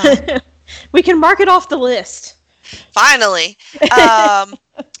 so it's fine. We can mark it off the list. Finally.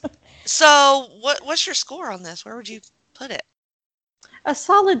 So, what's your score on this? Where would you put it? A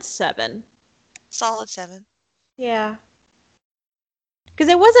solid 7. Solid 7. Yeah. Because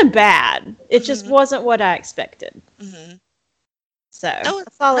it wasn't bad. It just wasn't what I expected. Mm-hmm. So,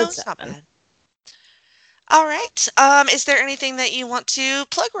 a solid 7. Not bad. All right. Is there anything that you want to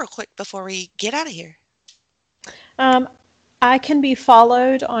plug real quick before we get out of here? I can be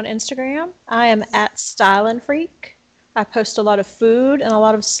followed on Instagram. I am at Stylin' Freak. I post a lot of food and a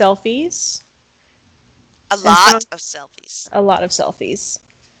lot of selfies. A lot of selfies. A lot of selfies.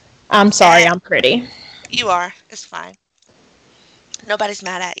 I'm sorry, I'm pretty. You are. It's fine. Nobody's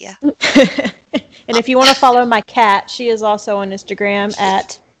mad at you. And if you want to follow my cat, she is also on Instagram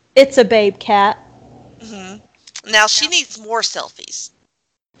at It's a Babe Cat. Mm-hmm. Now, she needs more selfies.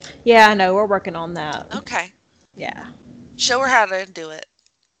 Yeah, I know. We're working on that. Okay. Yeah. Show her how to do it.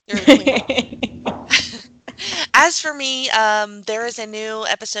 You're the queen. As for me, there is a new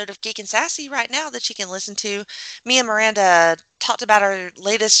episode of Geek and Sassy right now that you can listen to. Me and Miranda talked about our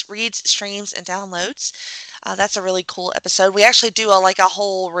latest reads, streams, and downloads. That's a really cool episode. We actually do a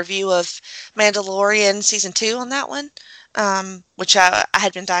whole review of Mandalorian Season 2 on that one, which I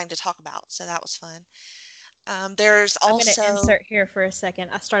had been dying to talk about, so that was fun. There's also... I'm going to insert here for a second.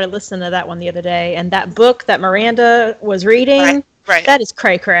 I started listening to that one the other day, and that book that Miranda was reading, right. That is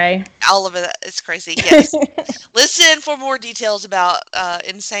cray-cray. All of it is crazy, yes. Listen for more details about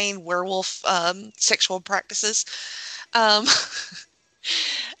insane werewolf sexual practices.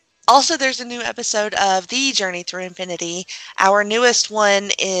 Also, there's a new episode of The Journey Through Infinity. Our newest one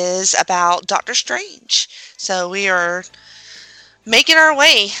is about Doctor Strange. So we are making our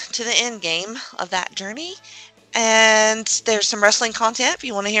way to the end game of that journey. And there's some wrestling content. If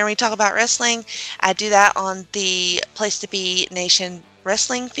you want to hear me talk about wrestling, I do that on the Place to Be Nation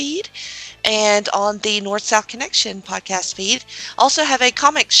wrestling feed and on the North-South Connection podcast feed. Also have a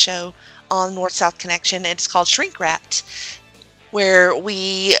comics show on North-South Connection. It's called Shrink Wrapped, where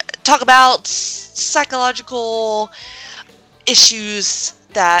we talk about psychological issues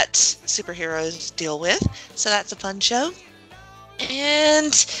that superheroes deal with. So that's a fun show.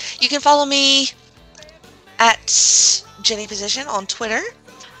 And you can follow me at Jenny Position on Twitter.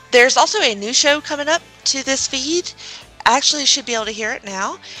 There's also a new show coming up to this feed. I actually should be able to hear it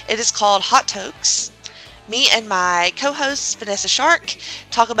now. It is called Hot Tokes. Me and my co-host, Vanessa Shark,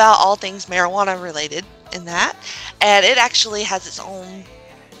 talk about all things marijuana related in that. And it actually has its own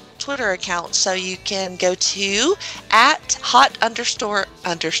Twitter account, so you can go to at hot_tokes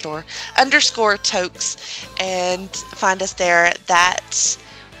and find us there. That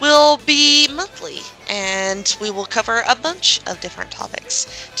will be monthly, and we will cover a bunch of different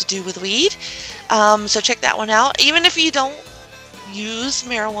topics to do with weed. So check that one out. Even if you don't use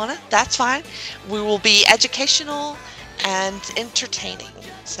marijuana, that's fine. We will be educational and entertaining.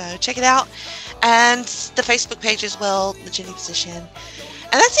 So check it out. And the Facebook page as well, The Jenny Position.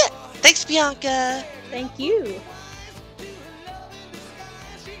 And that's it. Thanks, Bianca. Thank you.